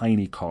 Those are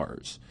tiny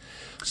cars.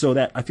 So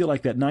that I feel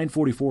like that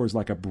 944 is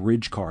like a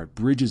bridge car. It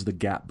bridges the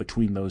gap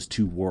between those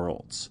two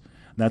worlds.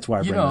 And that's why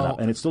I bring that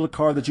up. And it's still a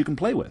car that you can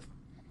play with.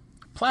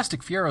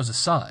 Plastic Fieros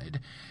aside,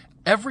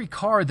 every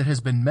car that has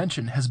been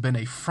mentioned has been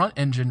a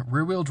front-engine,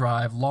 rear-wheel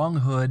drive, long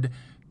hood,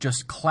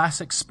 just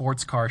classic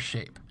sports car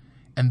shape.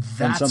 And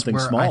that's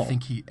where small. I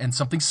think and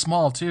something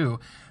small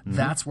too.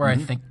 That's where I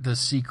think the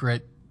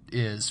secret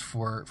is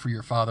for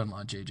your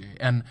father-in-law, JJ.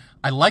 And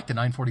I like the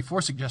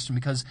 944 suggestion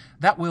because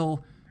that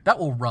will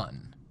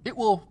run. It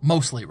will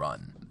mostly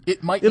run.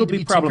 It'll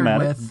be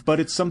problematic, but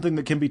it's something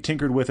that can be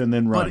tinkered with and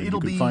then run. But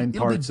it'll you can find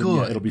parts be good.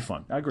 And it'll be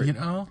fun. I agree.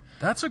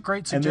 That's a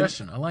great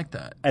suggestion. I like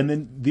that. And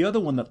then the other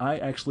one that I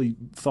actually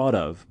thought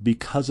of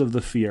because of the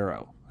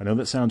Fiero. I know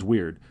that sounds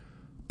weird.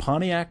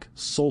 Pontiac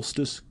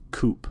Solstice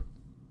Coupe.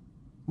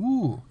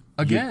 Ooh,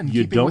 again,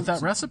 keeping with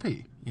that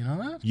recipe. You know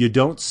that? You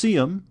don't see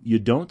them.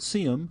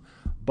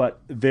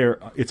 But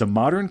it's a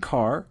modern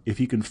car. If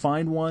you can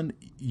find one,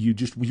 you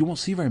won't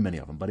see very many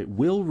of them, but it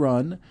will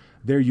run.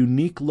 They're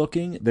unique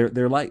looking.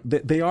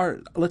 They are.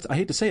 I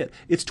hate to say it.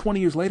 It's 20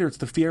 years later. It's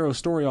the Fiero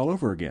story all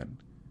over again.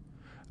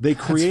 They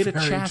create a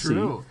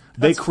chassis.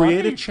 They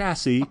create a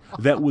chassis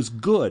that was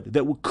good,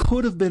 that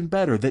could have been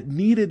better, that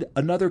needed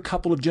another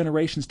couple of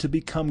generations to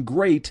become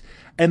great,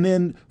 and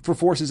then for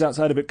forces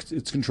outside of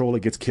its control,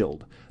 it gets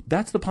killed.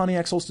 That's the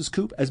Pontiac Solstice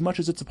Coupe as much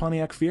as it's a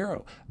Pontiac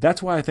Fiero.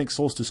 That's why I think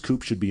Solstice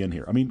Coupe should be in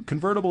here. I mean,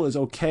 convertible is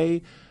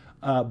okay,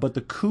 but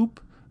the Coupe,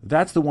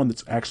 that's the one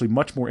that's actually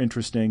much more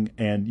interesting.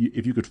 And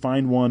if you could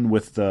find one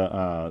with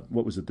the,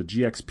 the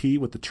GXP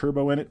with the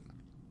turbo in it,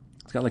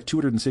 it's got like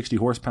 260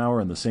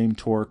 horsepower and the same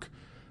torque.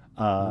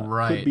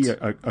 Could be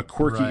a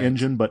quirky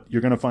engine, but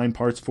you're going to find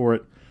parts for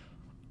it.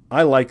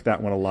 I like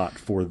that one a lot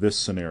for this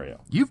scenario.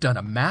 You've done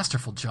a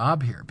masterful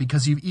job here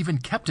because you've even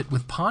kept it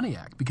with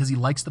Pontiac because he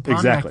likes the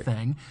Pontiac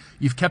thing.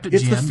 You've kept it.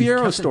 It's GM, the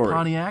Fiero kept story. It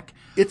Pontiac.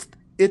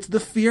 It's the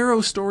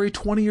Fiero story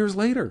 20 years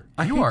later.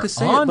 I hate to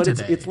say it, but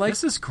it's like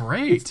this is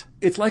great.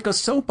 It's like a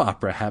soap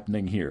opera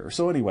happening here.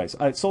 So, anyways,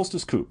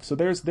 Solstice Coupe. So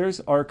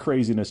there's our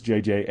craziness,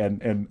 JJ,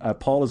 and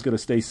Paul is going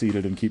to stay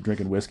seated and keep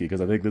drinking whiskey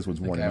because I think this one's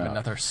worn him out. I have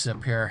another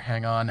sip here.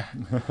 Hang on.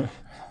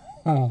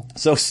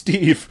 So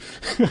Steve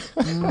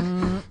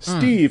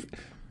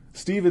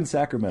in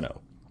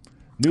Sacramento,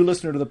 new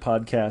listener to the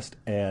podcast,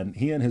 and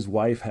he and his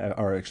wife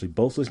are actually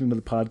both listening to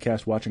the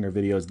podcast, watching our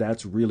videos.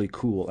 That's really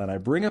cool. And I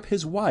bring up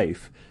his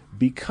wife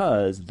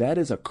because that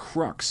is a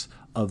crux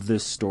of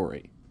this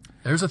story.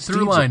 There's a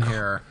through line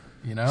here,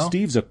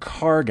 Steve's a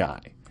car guy.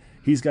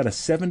 He's got a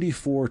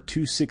 74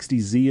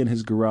 260Z in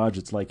his garage.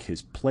 It's like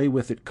his play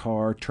with it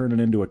car, turn it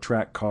into a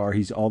track car.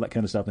 He's all that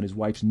kind of stuff. And his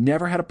wife's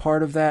never had a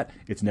part of that.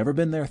 It's never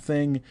been their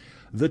thing.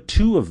 The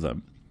two of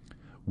them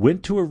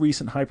went to a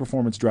recent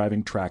high-performance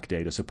driving track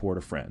day to support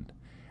a friend.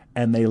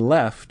 And they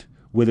left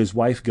with his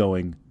wife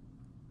going,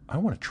 I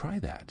want to try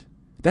that.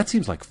 That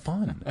seems like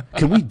fun.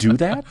 Can we do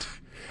that?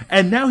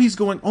 And now he's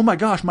going, oh my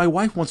gosh, my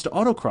wife wants to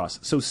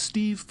autocross. So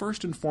Steve,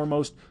 first and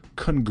foremost,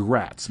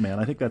 congrats, man.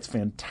 I think that's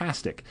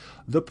fantastic.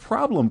 The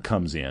problem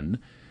comes in,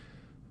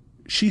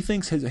 she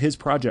thinks his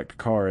project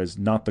car is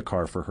not the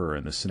car for her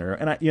in this scenario.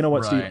 And you know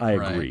what, Steve? I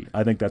agree.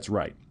 I think that's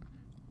right.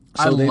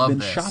 So they've been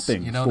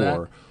shopping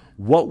for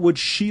what would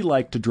she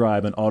like to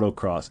drive in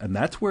autocross, and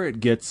that's where it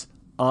gets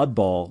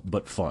oddball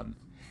but fun.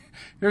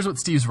 Here's what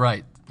Steve's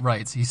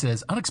writes. He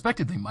says,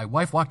 unexpectedly, my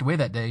wife walked away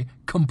that day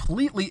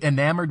completely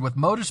enamored with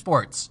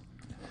motorsports.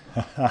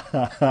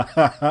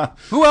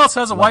 Who else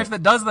has a wife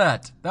that does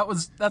that?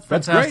 That's fantastic.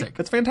 That's great.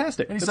 That's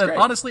fantastic. And he said,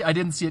 honestly, I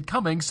didn't see it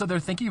coming, so they're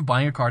thinking of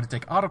buying a car to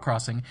take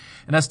autocrossing.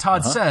 And as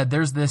Todd said,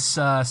 there's this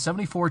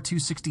 74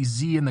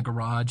 260Z in the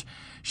garage.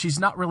 She's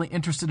not really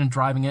interested in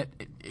driving it.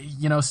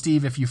 You know,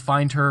 Steve, if you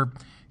find her,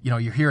 you know,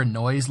 you're hearing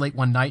noise late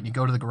one night and you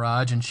go to the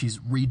garage and she's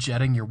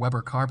rejetting your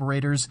Weber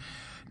carburetors,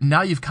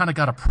 now you've kind of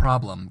got a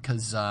problem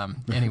because,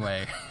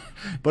 anyway.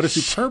 But a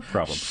superb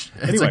problem.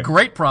 It's a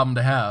great problem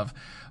to have.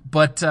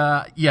 But,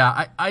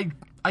 yeah,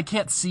 I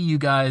can't see you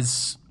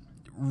guys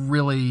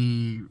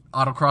really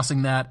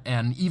autocrossing that.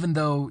 And even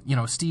though, you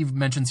know, Steve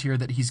mentions here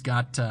that he's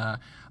got a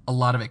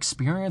lot of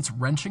experience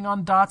wrenching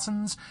on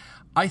Datsuns,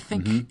 I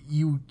think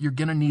you're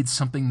going to need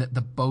something that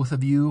the both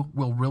of you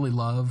will really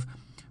love.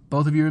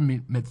 Both of you are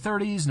in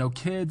mid-30s, no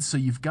kids, so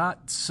you've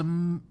got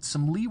some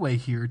leeway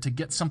here to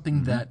get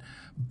something that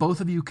both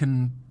of you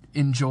can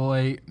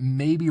enjoy,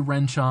 maybe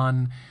wrench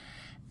on,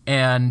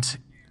 and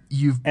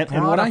you've brought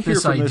what up I hear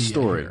this from idea this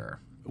story, here.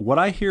 What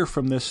I hear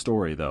from this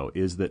story, though,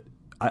 is that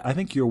I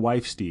think your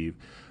wife, Steve,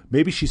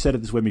 maybe she said it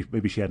this way,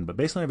 maybe she hadn't, but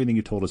based on everything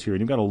you told us here, and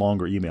you've got a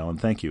longer email,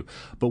 and thank you,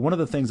 but one of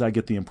the things I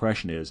get the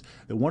impression is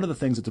that one of the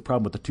things that's a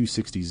problem with the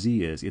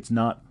 260Z is it's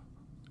not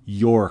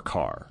your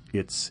car.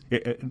 It's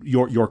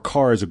your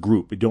car as a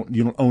group. You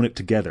don't own it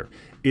together.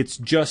 It's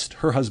just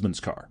her husband's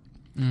car.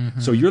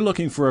 So you're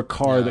looking for a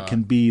car that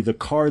can be the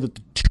car that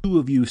the two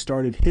of you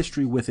started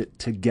history with it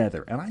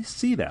together. And I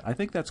see that. I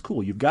think that's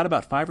cool. You've got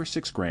about $5 or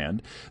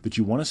 $6 that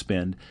you want to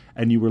spend,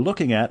 and you were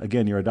looking at,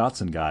 again, you're a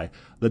Datsun guy,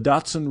 the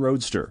Datsun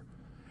Roadster.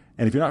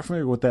 And if you're not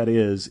familiar with what that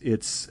is,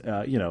 it's,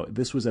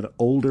 this was an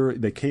older,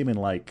 they came in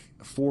like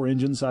 4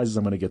 engine sizes.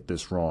 I'm going to get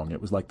this wrong.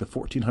 It was like the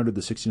 1400, the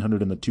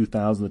 1600, and the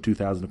 2000. The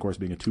 2000, of course,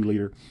 being a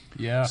 2-liter.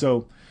 Yeah.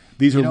 So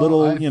these are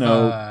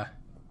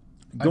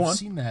I've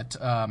seen that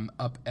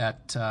up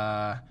at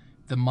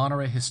the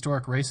Monterey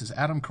Historic Races.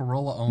 Adam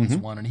Carolla owns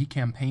one, and he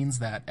campaigns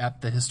that at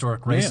the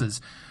historic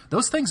races. Yeah.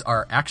 Those things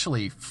are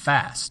actually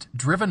fast.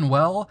 Driven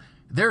well,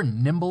 they're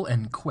nimble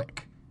and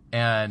quick.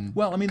 And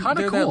well, I mean,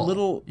 they're cool. That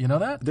little, you know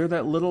that? They're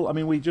that little, I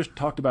mean, we just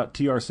talked about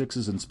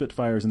TR6s and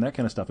Spitfires and that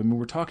kind of stuff. I mean,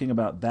 we're talking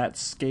about that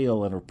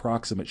scale and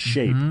approximate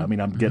shape. I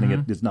mean, I'm getting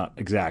it, it's not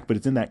exact, but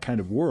it's in that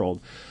kind of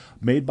world.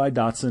 Made by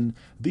Datsun.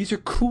 These are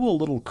cool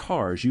little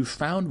cars. You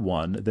found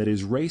one that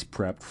is race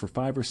prepped for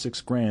 $5 or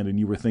 $6 and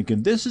you were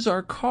thinking, this is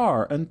our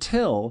car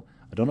until,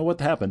 I don't know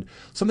what happened,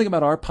 something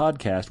about our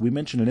podcast, we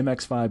mentioned an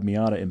MX-5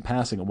 Miata in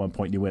passing at one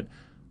point and you went,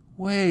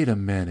 wait a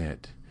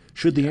minute.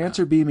 Should the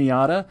answer be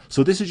Miata?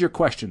 So this is your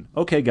question.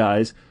 Okay,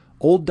 guys,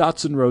 old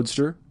Datsun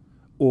Roadster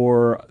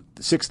or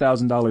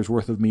 $6,000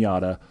 worth of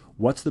Miata,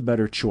 what's the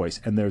better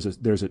choice? And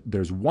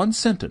there's one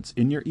sentence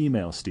in your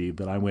email, Steve,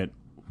 that I went,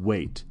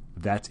 wait,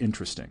 that's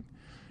interesting.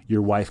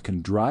 Your wife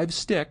can drive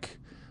stick,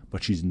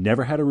 but she's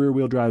never had a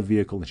rear-wheel drive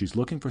vehicle, and she's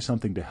looking for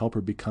something to help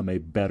her become a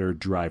better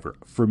driver.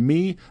 For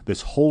me,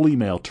 this whole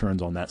email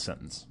turns on that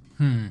sentence.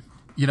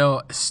 You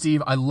know,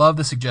 Steve, I love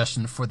the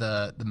suggestion for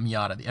the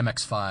Miata, the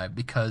MX-5,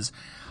 because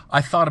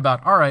I thought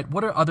about, all right,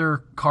 what are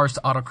other cars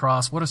to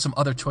autocross? What are some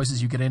other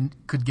choices you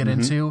could get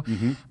into?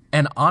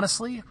 And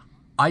honestly,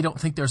 I don't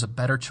think there's a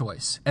better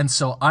choice. And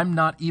so I'm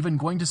not even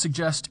going to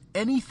suggest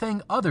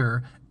anything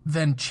other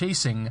than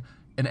chasing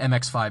an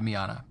MX-5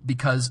 Miata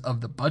because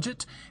of the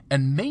budget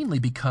and mainly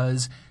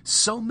because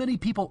so many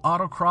people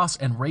autocross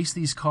and race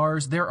these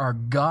cars. There are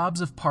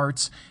gobs of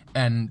parts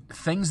and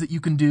things that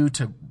you can do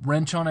to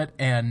wrench on it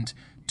and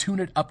tune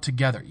it up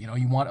together. You know,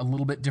 you want a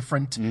little bit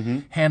different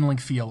handling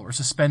feel or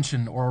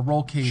suspension or a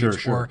roll cage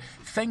or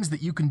things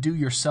that you can do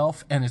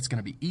yourself, and it's going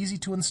to be easy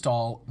to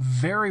install,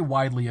 very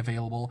widely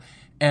available,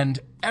 and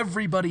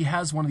everybody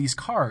has one of these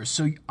cars.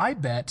 So I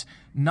bet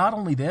not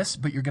only this,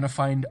 but you're going to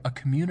find a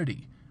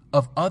community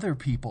of other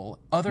people,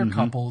 other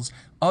couples,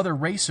 other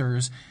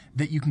racers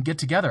that you can get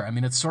together. I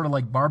mean, it's sort of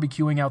like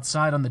barbecuing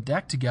outside on the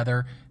deck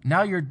together.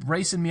 Now you're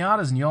racing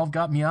Miatas, and you all have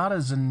got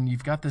Miatas, and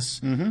you've got this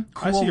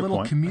cool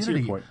little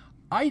community.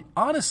 I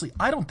honestly,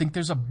 I don't think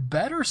there's a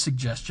better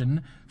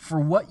suggestion for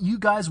what you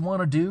guys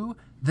want to do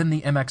than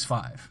the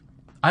MX-5.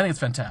 I think it's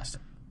fantastic.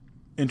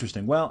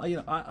 Interesting. Well, you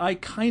know, I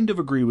kind of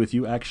agree with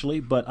you actually,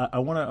 but I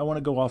want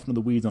to go off into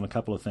the weeds on a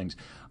couple of things.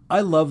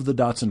 I love the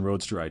Datsun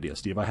Roadster idea,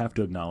 Steve. I have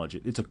to acknowledge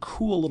it. It's a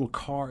cool little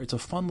car. It's a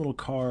fun little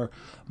car.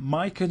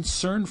 My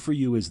concern for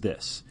you is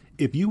this.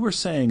 If you were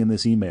saying in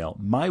this email,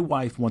 my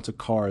wife wants a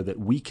car that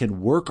we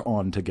can work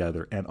on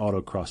together and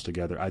autocross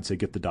together, I'd say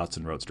get the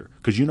Datsun Roadster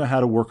because you know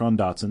how to work on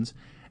Datsuns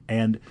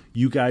and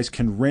you guys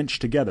can wrench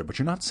together. But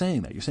you're not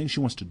saying that. You're saying she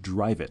wants to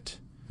drive it.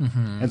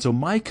 And so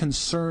my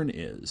concern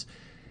is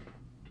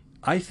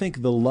I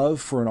think the love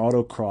for an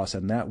autocross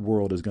and that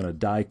world is going to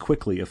die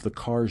quickly if the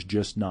car's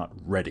just not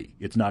ready.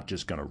 It's not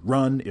just going to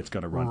run. It's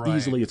going to run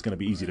easily. It's going to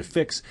be easy to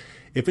fix.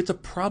 If it's a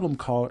problem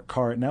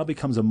car, it now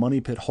becomes a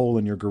money pit hole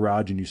in your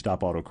garage and you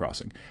stop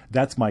autocrossing.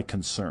 That's my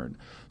concern.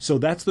 So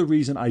that's the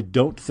reason I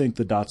don't think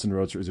the Datsun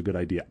Roadster is a good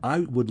idea. I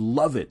would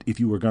love it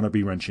if you were going to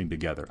be wrenching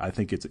together. I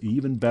think it's an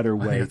even better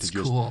way to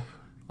just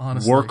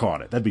honestly work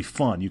on it. That'd be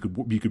fun. You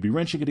could be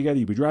wrenching it together.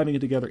 You'd be driving it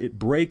together. It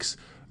breaks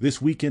this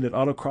weekend at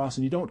autocross,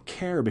 and you don't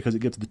care because it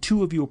gives the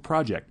two of you a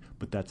project.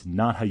 But that's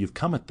not how you've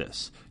come at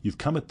this. You've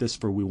come at this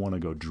for we want to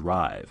go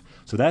drive.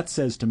 So that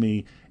says to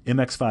me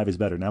MX-5 is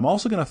better. Now I'm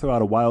also going to throw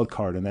out a wild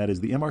card, and that is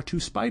the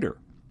MR2 Spider.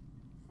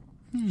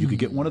 You could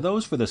get one of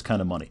those for this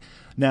kind of money.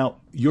 Now,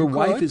 your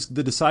wife is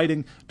the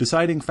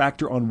deciding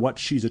factor on what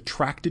she's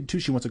attracted to.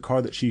 She wants a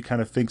car that she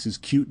kind of thinks is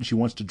cute and she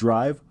wants to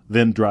drive,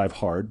 then drive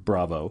hard.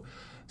 Bravo.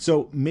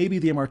 So maybe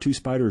the MR2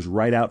 Spider is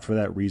right out for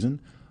that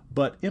reason.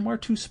 But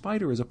MR2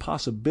 Spider is a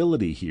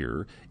possibility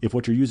here if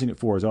what you're using it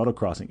for is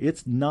autocrossing.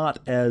 It's not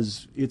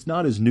as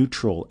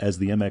neutral as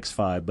the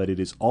MX-5, but it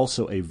is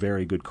also a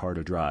very good car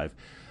to drive.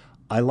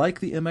 I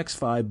like the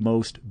MX-5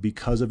 most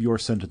because of your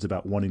sentence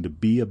about wanting to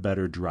be a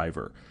better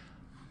driver.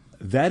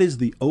 That is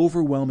the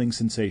overwhelming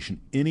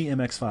sensation. Any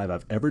MX-5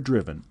 I've ever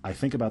driven, I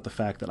think about the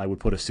fact that I would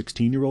put a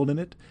 16-year-old in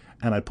it,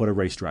 and I'd put a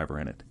race driver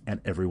in it,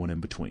 and everyone in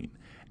between.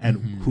 And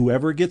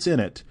whoever gets in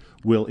it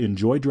will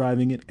enjoy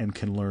driving it and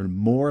can learn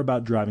more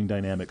about driving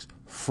dynamics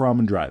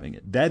from driving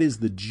it. That is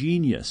the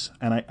genius.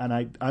 And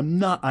I am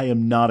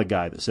not a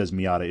guy that says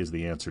Miata is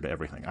the answer to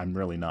everything. I'm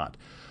really not.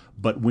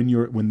 But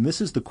when this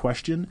is the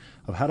question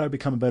of how do I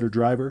become a better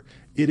driver,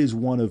 it is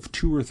one of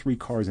 2 or 3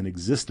 cars in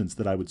existence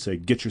that I would say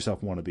get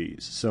yourself one of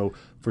these. So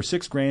for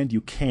 $6,000 you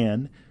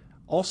can.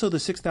 Also the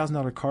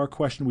 $6,000 car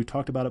question, we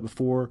talked about it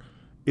before.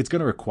 It's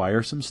going to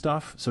require some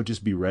stuff, so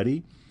just be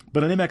ready.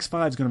 But an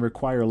MX-5 is going to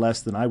require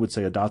less than I would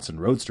say a Datsun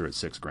Roadster at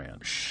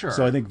 $6,000. Sure.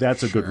 So I think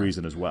that's a good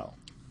reason as well.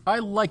 I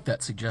like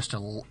that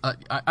suggestion.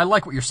 I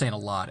like what you're saying a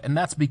lot, and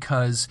that's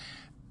because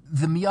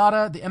the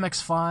Miata, the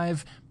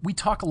MX-5, we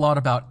talk a lot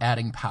about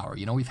adding power.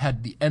 You know, we've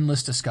had the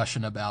endless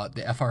discussion about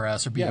the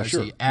FRS or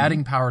BRZ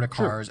adding power to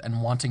cars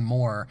and wanting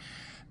more.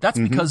 That's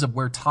because of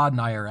where Todd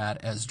and I are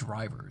at as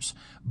drivers.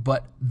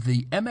 But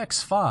the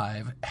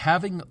MX-5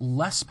 having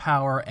less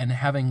power and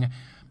having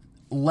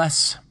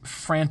less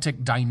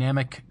frantic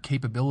dynamic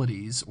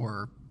capabilities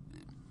or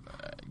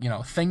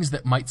things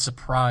that might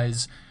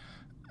surprise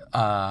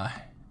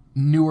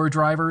newer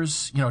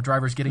drivers,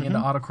 drivers getting into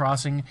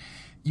autocrossing,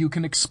 you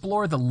can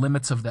explore the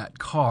limits of that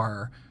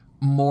car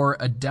more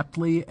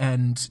adeptly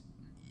and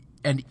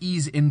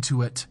ease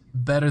into it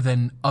better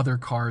than other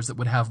cars that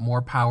would have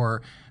more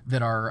power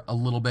that are a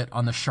little bit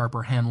on the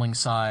sharper handling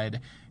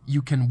side.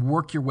 You can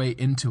work your way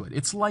into it.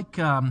 It's like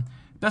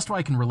best way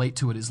I can relate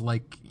to it is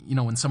like,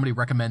 when somebody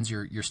recommends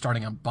you're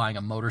buying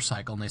a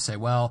motorcycle and they say,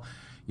 well,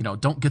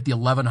 don't get the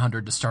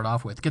 1100 to start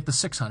off with, get the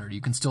 600.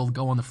 You can still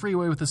go on the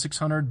freeway with the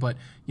 600, but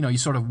you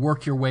sort of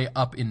work your way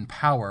up in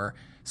power.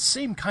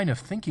 Same kind of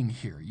thinking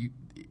here.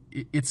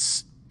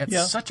 It's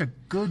such a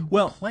good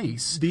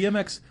place. The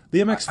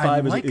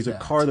MX-5 is a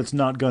car that's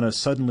not going to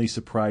suddenly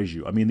surprise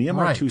you. I mean, the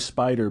MR2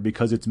 Spider,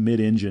 because it's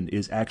mid-engine,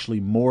 is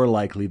actually more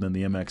likely than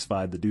the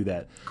MX-5 to do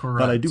that. Correct.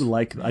 But I do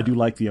like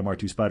the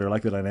MR2 Spider. I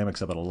like the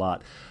dynamics of it a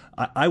lot.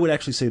 I would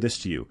actually say this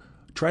to you.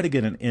 Try to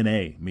get an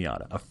NA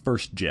Miata, a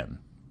first gen.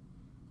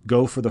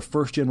 Go for the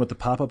first gen with the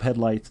pop-up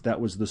headlights. That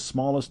was the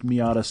smallest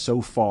Miata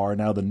so far.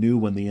 Now the new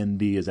one, the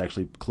ND, is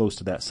actually close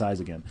to that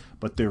size again.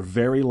 But they're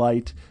very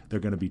light.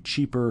 They're going to be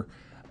cheaper.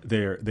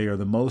 They are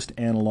the most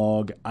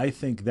analog. I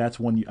think that's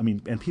one.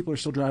 And people are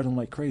still driving them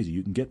like crazy.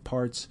 You can get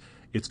parts.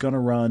 It's going to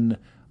run.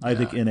 I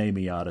think NA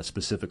Miata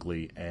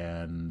specifically,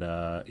 and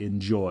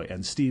enjoy.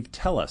 And Steve,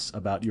 tell us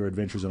about your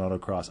adventures in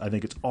autocross. I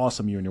think it's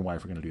awesome you and your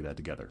wife are going to do that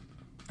together.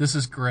 This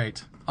is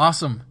great.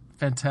 Awesome.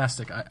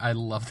 Fantastic. I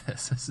love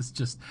this. This is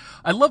just,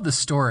 I love this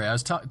story. I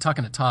was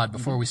talking to Todd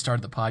before we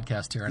started the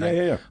podcast here,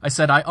 and I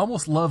said I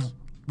almost love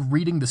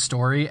reading the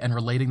story and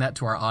relating that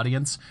to our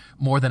audience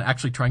more than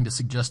actually trying to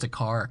suggest a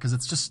car, because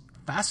it's just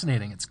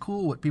fascinating. It's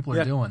cool what people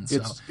are doing.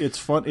 So. It's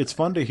fun. It's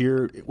fun to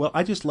hear. Well,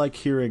 I just like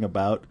hearing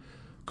about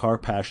car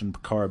passion,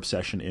 car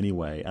obsession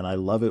anyway, and I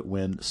love it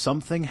when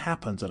something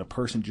happens and a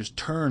person just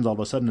turns all of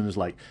a sudden and is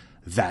like,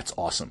 that's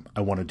awesome.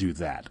 I want to do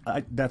that.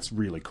 That's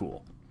really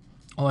cool.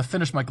 Well, I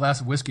finished my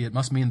glass of whiskey. It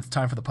must mean it's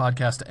time for the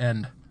podcast to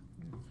end.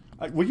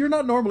 Well, you're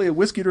not normally a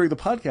whiskey during the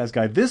podcast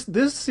guy.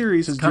 This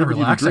series has driven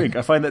you to drink.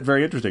 I find that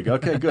very interesting.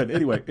 Okay, good.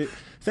 Anyway,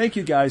 thank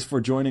you guys for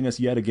joining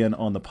us yet again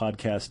on the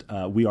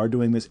podcast. We are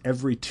doing this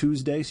every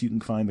Tuesday, so you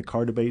can find the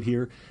Car Debate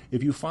here.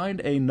 If you find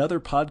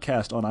another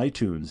podcast on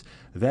iTunes,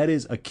 that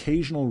is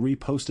occasional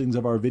repostings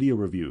of our video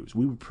reviews.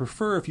 We would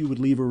prefer if you would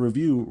leave a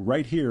review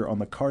right here on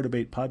the Car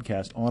Debate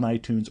podcast on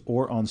iTunes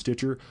or on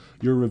Stitcher.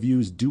 Your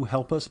reviews do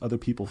help us. Other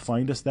people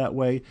find us that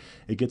way.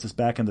 It gets us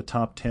back in the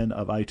top 10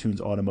 of iTunes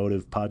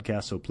automotive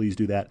podcasts, so please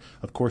do that.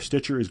 Of course,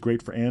 Stitcher is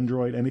great for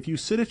Android, and if you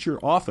sit at your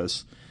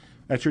office,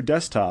 at your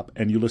desktop,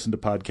 and you listen to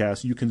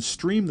podcasts, you can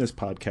stream this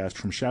podcast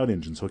from Shout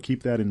Engine, so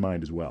keep that in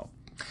mind as well.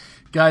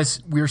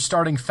 Guys, we're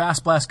starting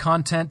Fast Blast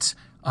content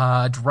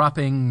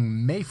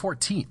dropping May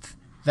 14th.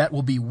 That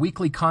will be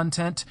weekly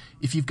content.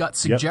 If you've got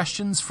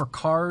suggestions for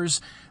cars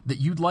that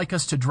you'd like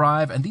us to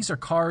drive, and these are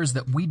cars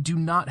that we do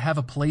not have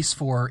a place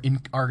for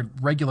in our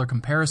regular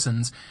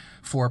comparisons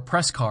for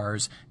press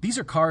cars. These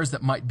are cars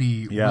that might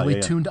be really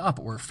tuned up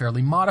or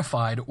fairly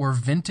modified or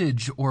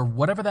vintage or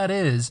whatever that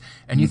is,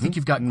 and you think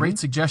you've got great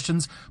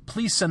suggestions,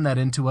 please send that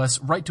in to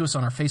us. Write to us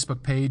on our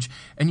Facebook page.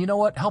 And you know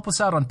what? Help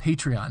us out on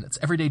Patreon. It's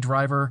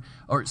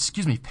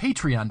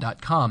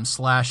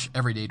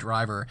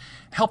patreon.com/everydaydriver.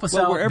 Help us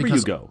out wherever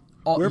you go.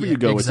 Wherever you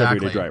go, exactly.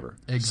 It's Everyday Driver.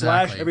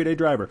 Exactly. /Everyday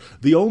Driver.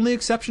 The only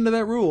exception to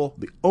that rule,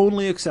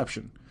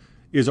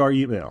 is our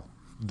email.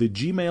 The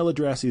Gmail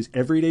address is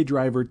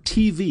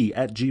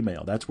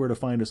everydaydrivertv@gmail. That's where to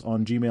find us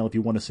on Gmail if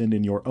you want to send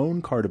in your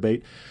own car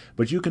debate.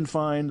 But you can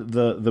find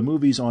the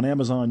movies on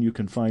Amazon. You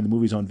can find the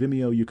movies on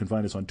Vimeo. You can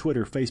find us on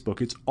Twitter,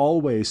 Facebook. It's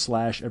always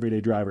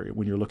 /everydaydriver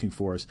when you're looking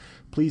for us.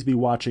 Please be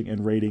watching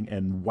and rating.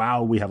 And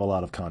wow, we have a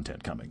lot of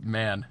content coming.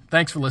 Man,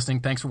 thanks for listening.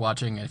 Thanks for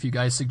watching. And if you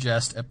guys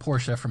suggest a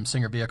Porsche from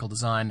Singer Vehicle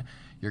Design,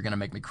 you're going to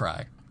make me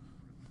cry.